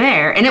was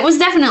there, and it was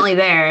definitely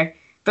there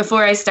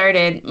before I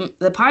started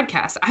the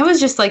podcast. I was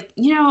just like,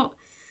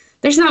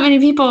 there's not many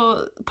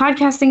people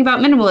podcasting about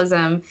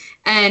minimalism,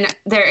 and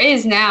there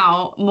is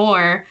now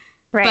more.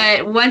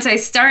 Right. But once I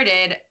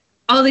started,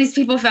 all these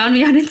people found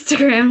me on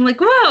Instagram. I'm like,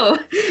 whoa,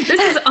 this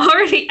is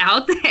already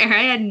out there.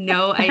 I had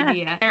no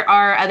idea. There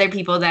are other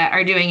people that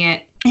are doing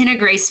it in a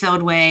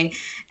grace-filled way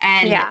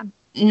and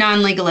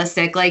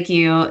non-legalistic like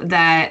you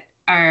that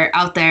are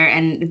out there,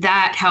 and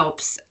that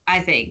helps. I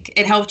think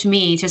it helped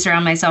me to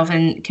surround myself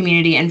in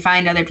community and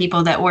find other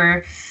people that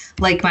were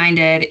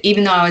like-minded,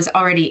 even though I was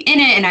already in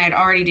it and I had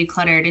already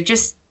decluttered.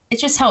 It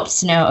just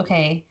helps to know,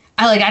 okay,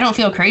 I don't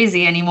feel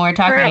crazy anymore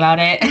talking about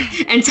it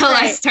until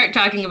I start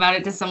talking about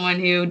it to someone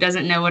who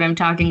doesn't know what I'm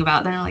talking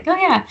about. Then I'm like, oh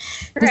yeah,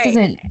 this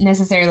isn't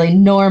necessarily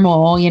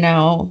normal,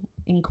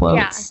 in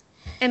quotes.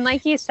 Yeah. And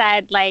like you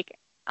said, like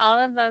all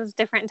of those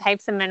different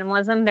types of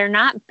minimalism, they're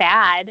not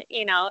bad,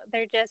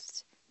 they're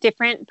just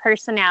different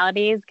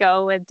personalities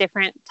go with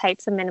different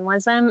types of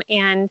minimalism,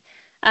 and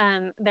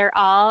they're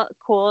all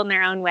cool in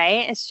their own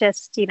way. It's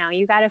just,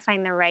 you got to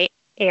find the right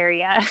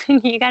area.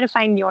 You got to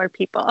find your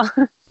people.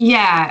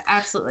 Yeah,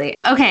 absolutely.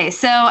 Okay,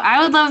 so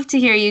I would love to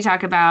hear you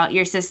talk about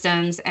your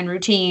systems and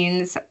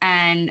routines,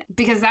 and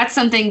because that's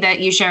something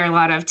that you share a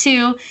lot of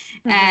too.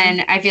 Mm-hmm.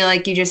 And I feel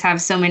like you just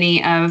have so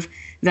many of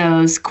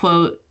those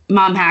quote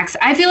mom hacks.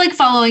 I feel like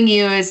following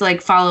you is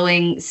like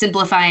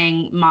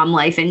simplifying mom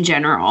life in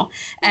general.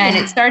 And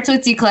it starts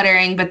with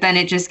decluttering, but then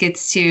it just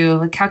gets to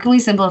like, how can we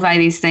simplify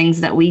these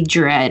things that we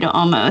dread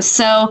almost?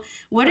 So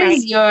what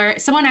is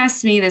someone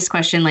asked me this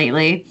question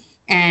lately,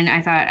 and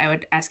I thought I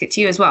would ask it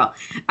to you as well.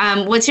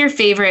 What's your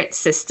favorite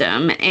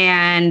system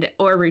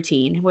or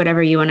routine,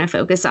 whatever you want to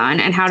focus on,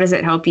 and how does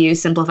it help you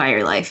simplify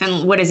your life,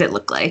 and what does it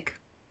look like?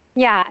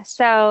 Yeah,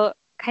 so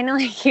kind of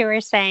like you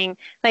were saying,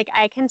 like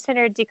I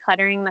consider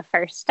decluttering the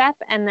first step,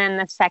 and then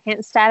the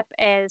second step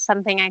is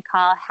something I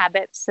call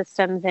habits,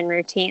 systems, and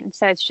routines.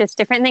 So it's just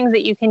different things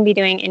that you can be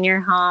doing in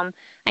your home.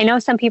 I know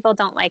some people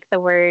don't like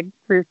the word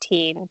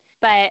routine,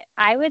 but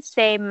I would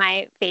say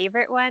my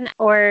favorite one,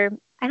 or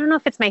I don't know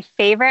if it's my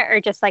favorite or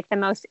just like the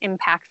most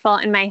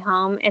impactful in my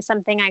home, is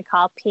something I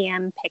call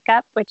PM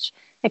pickup, which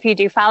if you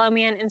do follow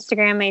me on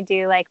Instagram, I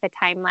do like the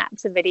time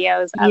lapse of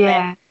videos of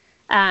it.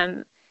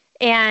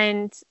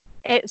 And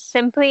it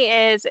simply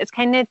is, it's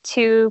kind of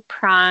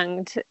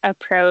two-pronged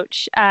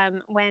approach.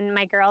 When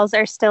my girls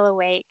are still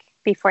awake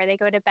before they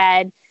go to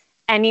bed,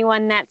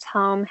 anyone that's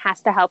home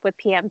has to help with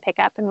PM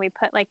pickup. And we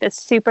put like this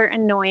super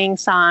annoying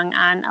song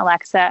on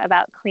Alexa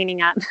about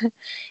cleaning up.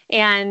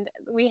 And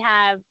we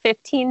have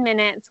 15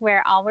 minutes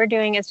where all we're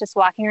doing is just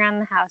walking around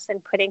the house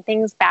and putting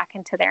things back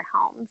into their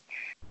homes.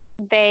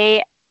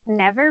 They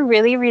never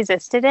really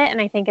resisted it. And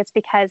I think it's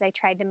because I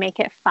tried to make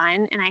it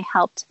fun and I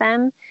helped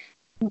them.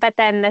 But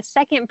then the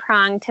second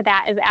prong to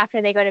that is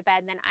after they go to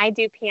bed, then I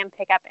do PM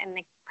pickup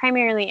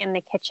primarily in the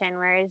kitchen,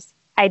 whereas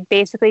I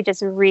basically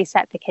just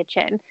reset the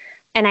kitchen.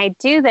 And I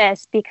do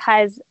this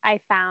because I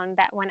found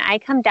that when I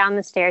come down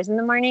the stairs in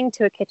the morning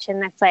to a kitchen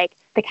that's like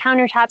the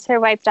countertops are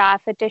wiped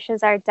off, the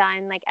dishes are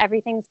done, like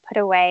everything's put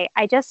away,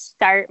 I just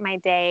start my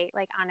day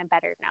like on a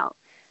better note.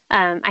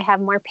 I have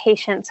more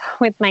patience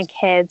with my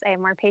kids. I have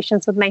more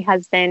patience with my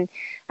husband.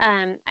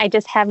 I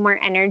just have more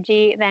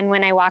energy than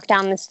when I walk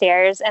down the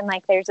stairs and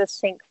like there's a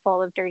sink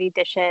full of dirty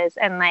dishes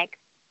and like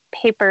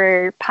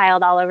paper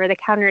piled all over the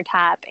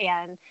countertop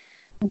and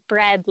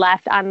bread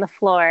left on the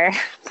floor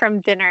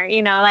from dinner,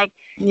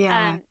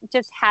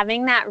 just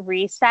having that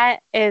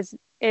reset is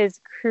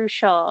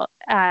crucial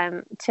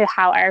to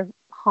how our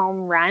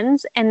home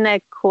runs. And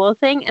the cool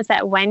thing is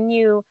that when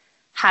you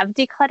have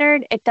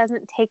decluttered, it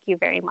doesn't take you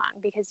very long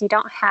because you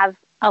don't have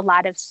a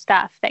lot of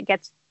stuff that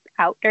gets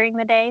out during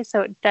the day.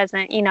 So it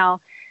doesn't,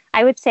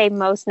 I would say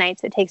most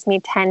nights it takes me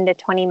 10 to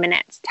 20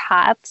 minutes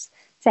tops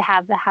to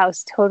have the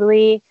house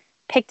totally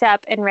picked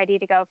up and ready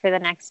to go for the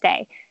next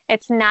day.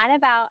 It's not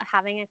about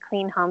having a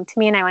clean home to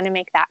me, and I want to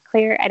make that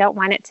clear. I don't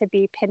want it to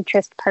be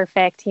Pinterest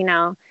perfect,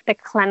 The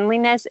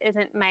cleanliness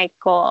isn't my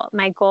goal.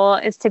 My goal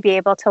is to be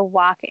able to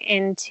walk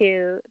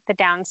into the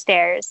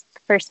downstairs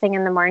first thing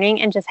in the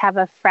morning and just have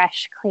a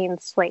fresh, clean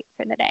slate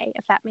for the day,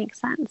 if that makes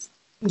sense.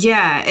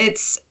 Yeah,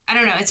 it's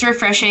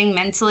refreshing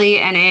mentally,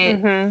 and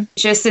it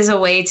just is a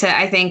way to,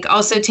 I think,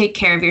 also take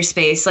care of your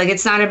space. Like,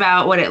 it's not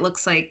about what it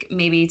looks like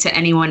maybe to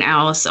anyone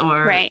else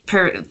or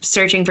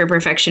searching for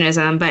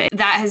perfectionism, but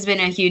that has been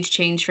a huge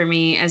change for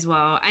me as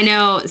well. I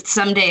know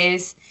some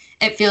days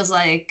it feels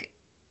like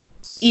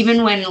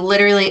even when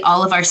literally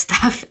all of our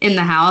stuff in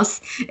the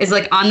house is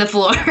like on the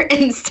floor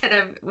instead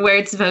of where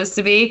it's supposed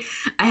to be,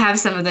 I have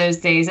some of those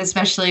days,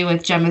 especially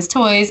with Gemma's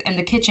toys and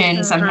the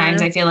kitchen.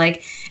 Sometimes I feel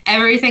like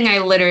everything I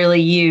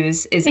literally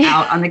use is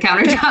out on the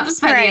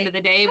countertops by the end of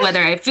the day, whether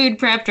I food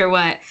prepped or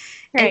what.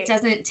 it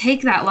doesn't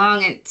take that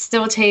long. It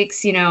still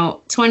takes,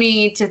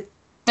 20 to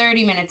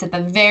 30 minutes at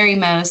the very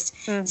most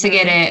to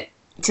get it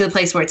to the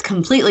place where it's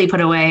completely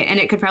put away. And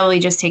it could probably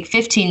just take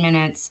 15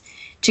 minutes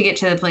to get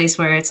to the place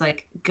where it's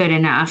like good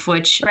enough,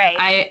 which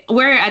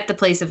we're at the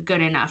place of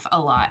good enough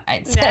a lot,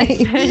 I'd say.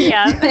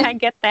 Yeah, I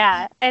get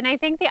that. And I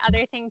think the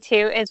other thing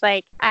too is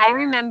like, I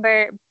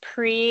remember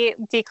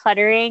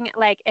pre-decluttering,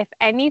 like if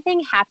anything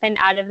happened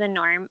out of the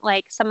norm,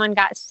 like someone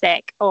got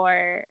sick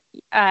or,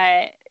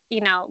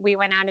 we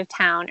went out of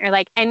town or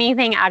like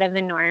anything out of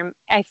the norm,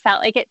 I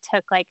felt like it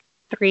took like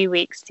 3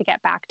 weeks to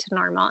get back to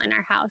normal in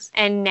our house.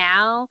 And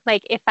now,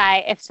 like if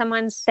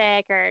someone's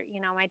sick or,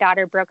 my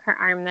daughter broke her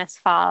arm this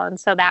fall. And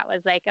so that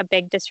was like a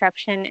big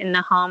disruption in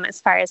the home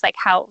as far as like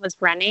how it was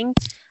running.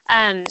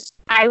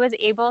 I was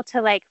able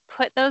to like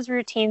put those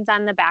routines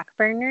on the back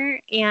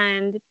burner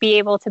and be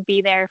able to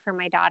be there for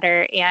my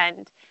daughter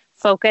and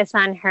focus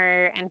on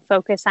her and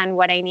focus on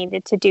what I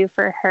needed to do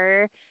for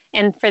her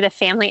and for the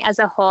family as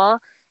a whole.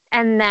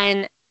 And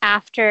then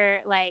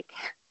after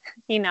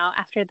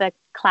after the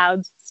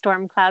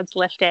storm clouds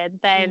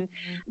lifted, then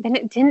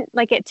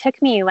it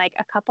took me like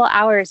a couple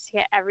hours to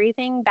get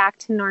everything back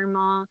to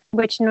normal,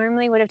 which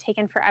normally would have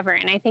taken forever.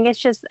 And I think it's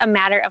just a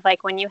matter of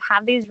like, when you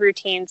have these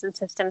routines and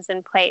systems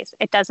in place,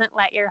 it doesn't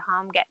let your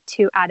home get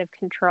too out of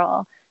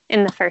control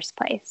in the first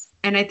place.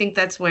 And I think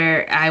that's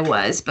where I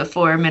was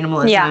before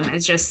minimalism.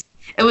 Yeah.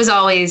 It was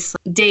always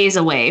days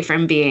away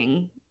from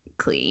being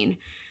clean.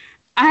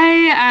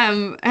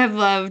 I have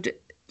loved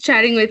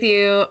chatting with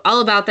you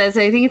all about this.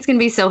 I think it's going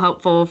to be so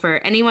helpful for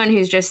anyone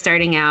who's just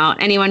starting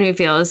out, anyone who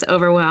feels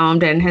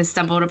overwhelmed and has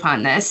stumbled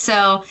upon this.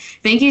 So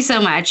thank you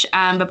so much.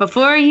 But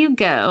before you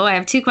go, I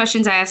have 2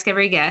 questions I ask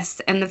every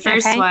guest. And the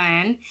first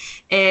one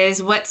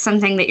is, what's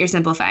something that you're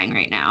simplifying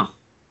right now?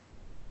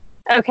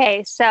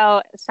 Okay,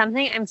 so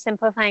something I'm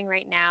simplifying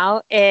right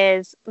now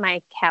is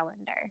my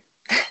calendar.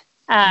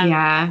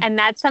 And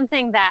that's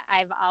something that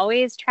I've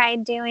always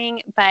tried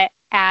doing, but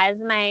as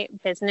my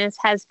business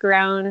has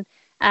grown,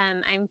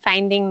 I'm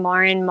finding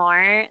more and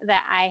more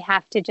that I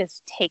have to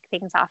just take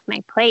things off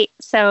my plate.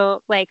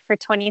 So like for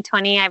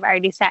 2020, I've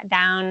already sat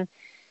down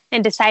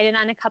and decided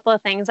on a couple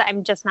of things that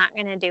I'm just not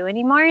going to do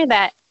anymore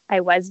that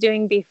I was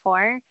doing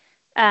before,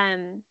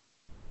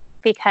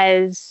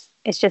 because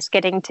it's just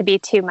getting to be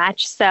too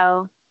much.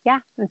 So yeah,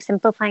 I'm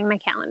simplifying my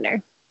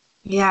calendar.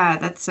 Yeah,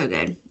 that's so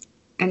good.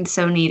 And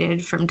so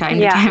needed from time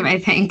to time, I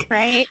think.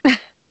 Right.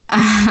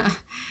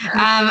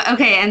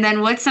 Okay. And then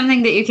what's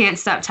something that you can't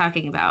stop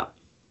talking about?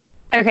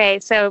 Okay.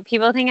 So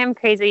people think I'm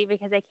crazy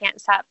because I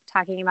can't stop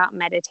talking about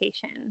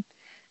meditation.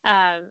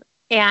 And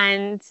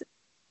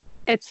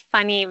it's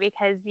funny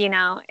because,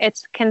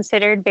 it's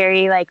considered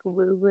very like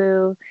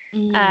woo-woo.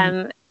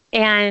 And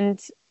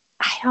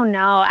I don't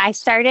know, I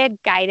started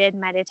guided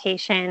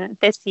meditation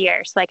this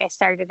year. So like I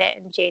started it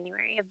in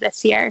January of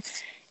this year,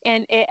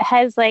 and it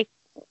has like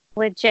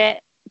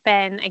legit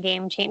been a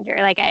game changer.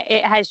 Like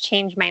it has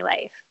changed my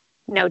life.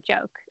 No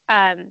joke.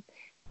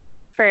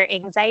 For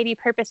anxiety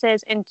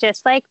purposes and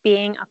just like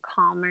being a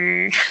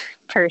calmer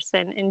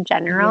person in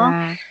general.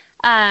 Yeah.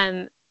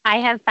 I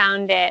have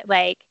found it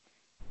like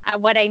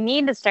what I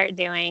need to start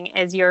doing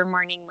is your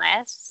morning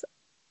lists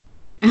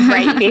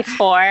right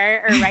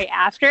before or right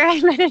after I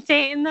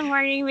meditate in the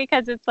morning,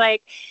 because it's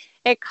like,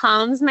 it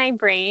calms my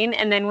brain.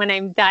 And then when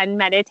I'm done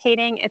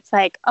meditating, it's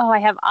like, oh, I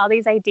have all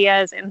these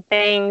ideas and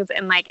things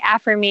and like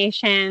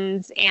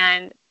affirmations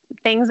and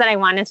things that I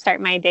want to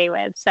start my day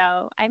with.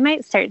 So I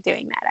might start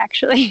doing that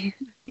actually.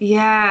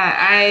 Yeah,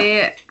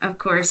 I, of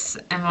course,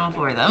 am all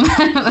for them.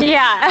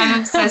 Yeah.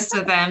 I'm obsessed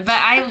with them.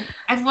 But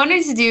I've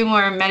wanted to do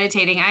more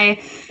meditating.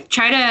 I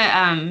try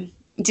to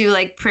do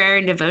like prayer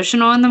and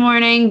devotional in the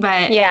morning,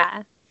 but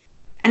yeah.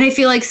 And I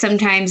feel like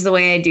sometimes the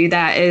way I do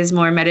that is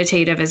more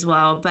meditative as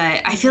well.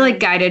 But I feel like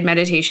guided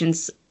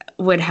meditations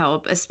would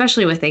help,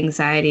 especially with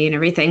anxiety and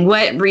everything.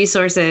 What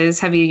resources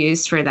have you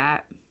used for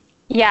that?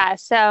 Yeah,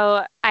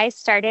 so I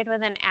started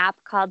with an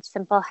app called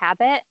Simple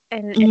Habit,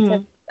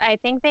 and I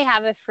think they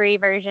have a free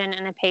version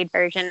and a paid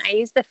version. I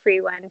used the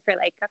free one for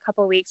like a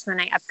couple weeks, and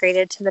then I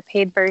upgraded to the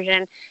paid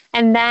version.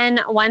 And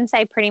then once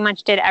I pretty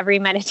much did every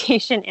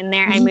meditation in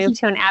there, I moved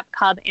to an app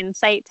called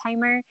Insight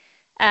Timer,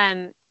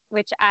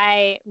 which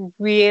I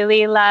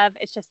really love.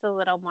 It's just a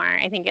little more.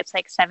 I think it's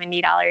like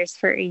 $70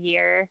 for a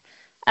year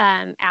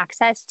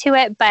access to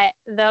it. But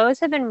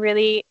those have been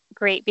really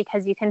great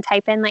because you can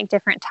type in like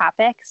different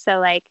topics. So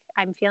like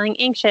I'm feeling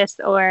anxious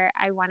or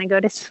I want to go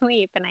to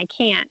sleep and I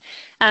can't.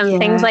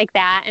 Things like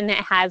that. And it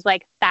has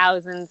like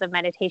thousands of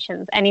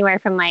meditations, anywhere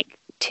from like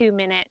 2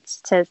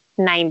 minutes to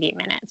 90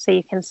 minutes. So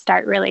you can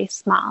start really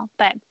small.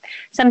 But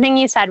something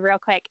you said real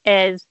quick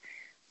is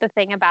the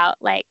thing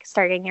about like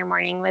starting your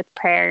morning with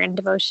prayer and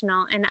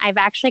devotional. And I've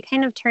actually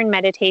kind of turned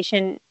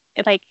meditation,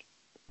 like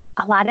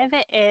a lot of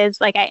it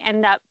is like I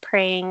end up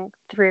praying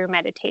through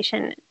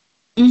meditation.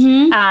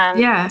 So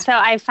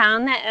I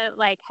found that it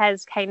like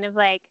has kind of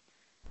like,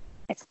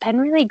 it's been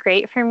really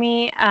great for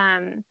me.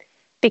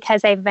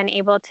 because I've been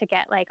able to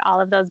get like all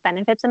of those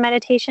benefits of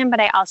meditation, but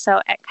I also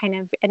kind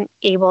of am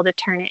able to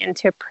turn it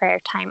into a prayer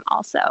time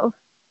also.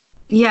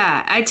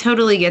 Yeah, I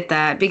totally get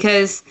that,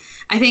 because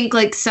I think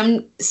like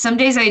some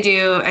days I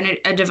do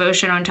a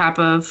devotion on top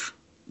of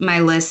my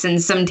list,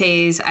 and some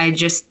days I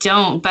just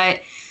don't.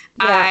 But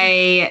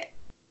I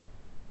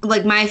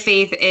like, my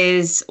faith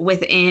is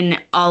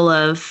within all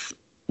of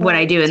what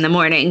I do in the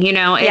morning. You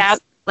know, it's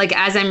like,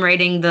 as I'm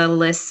writing the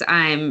lists,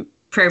 I'm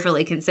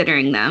prayerfully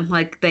considering them.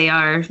 Like,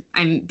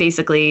 I'm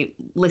basically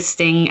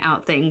listing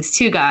out things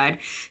to God.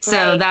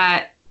 So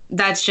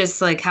that's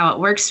just like how it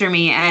works for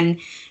me. And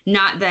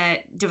not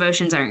that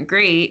devotions aren't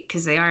great,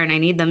 because they are, and I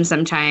need them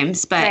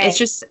sometimes, but it's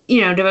just,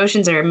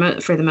 devotions are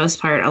for the most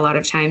part, a lot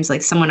of times,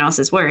 like someone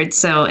else's words.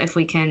 So if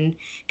we can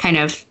kind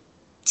of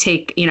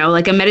take,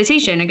 like a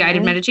meditation, a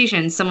guided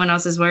meditation, someone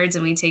else's words,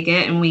 and we take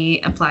it and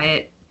we apply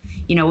it,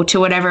 to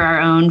whatever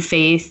our own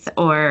faith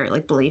or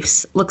like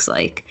beliefs looks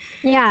like.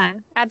 Yeah,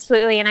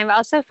 absolutely. And I've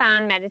also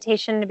found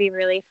meditation to be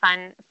really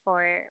fun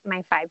for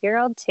my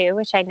 5-year-old too,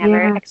 which I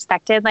never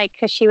expected, like,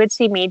 cause she would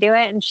see me do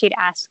it and she'd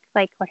ask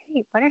like,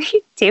 what are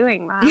you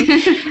doing, Mom?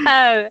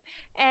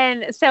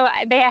 And so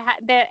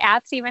the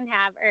apps even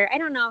have, or I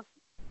don't know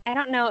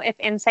if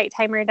Insight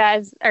Timer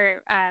does,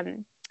 or,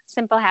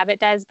 Simple Habit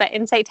does, but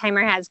Insight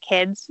Timer has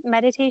kids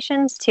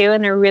meditations too,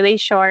 and they're really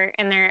short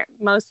and they're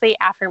mostly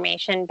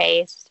affirmation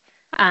based.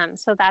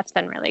 So that's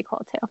been really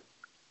cool too.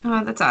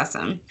 Oh, that's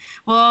awesome.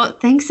 Well,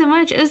 thanks so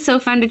much. It was so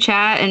fun to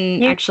chat,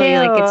 and You too.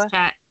 Like, get to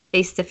chat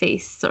face to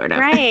face, sort of.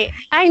 Right.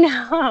 I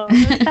know.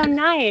 It's so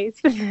nice.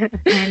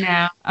 I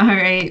know. All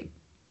right.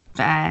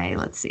 Bye.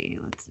 Let's see.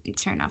 Let me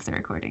turn off the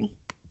recording.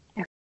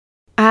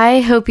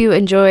 I hope you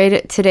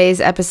enjoyed today's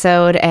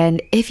episode,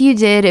 and if you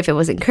did, if it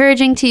was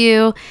encouraging to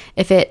you,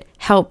 if it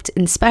helped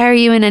inspire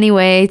you in any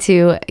way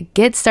to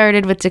get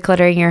started with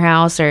decluttering your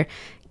house, or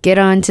get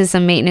on to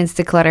some maintenance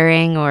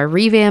decluttering, or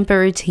revamp a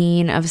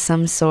routine of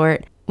some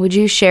sort, would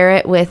you share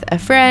it with a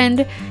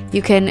friend?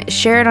 You can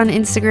share it on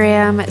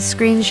Instagram,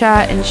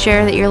 screenshot, and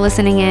share that you're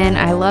listening in.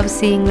 I love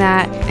seeing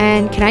that.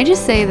 And can I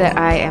just say that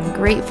I am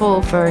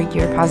grateful for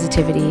your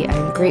positivity.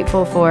 I'm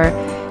grateful for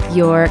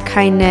your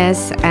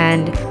kindness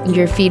and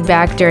your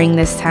feedback during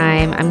this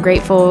time. I'm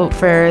grateful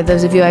for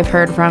those of you I've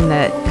heard from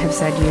that have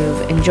said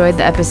you've enjoyed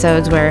the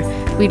episodes where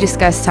we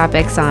discuss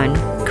topics on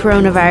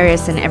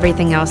coronavirus and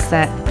everything else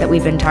that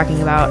we've been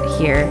talking about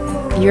here.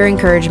 Your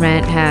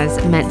encouragement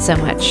has meant so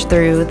much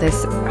through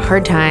this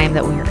hard time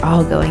that we're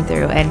all going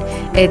through, and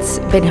it's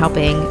been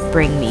helping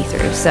bring me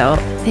through. So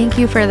thank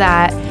you for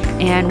that.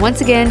 And once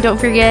again, don't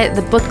forget,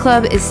 the book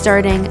club is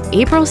starting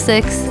April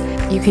 6th.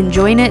 You can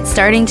join it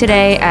starting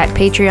today at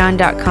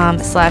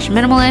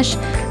patreon.com/minimalish.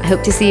 I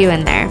hope to see you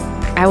in there.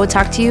 I will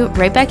talk to you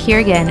right back here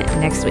again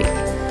next week.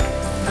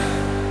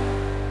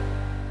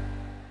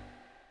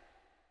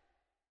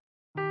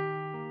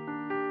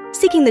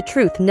 Seeking the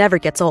truth never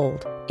gets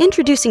old.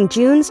 Introducing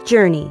June's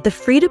Journey, the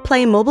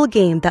free-to-play mobile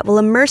game that will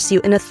immerse you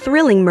in a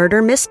thrilling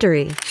murder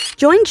mystery.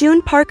 Join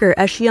June Parker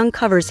as she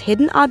uncovers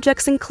hidden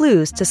objects and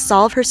clues to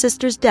solve her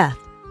sister's death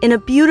in a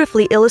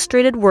beautifully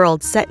illustrated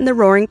world set in the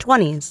Roaring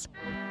 '20s.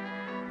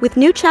 With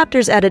new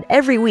chapters added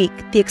every week,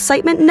 the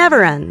excitement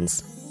never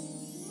ends.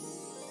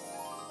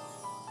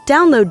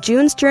 Download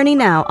June's Journey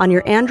now on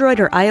your Android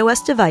or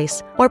iOS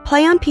device, or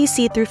play on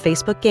PC through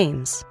Facebook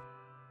Games.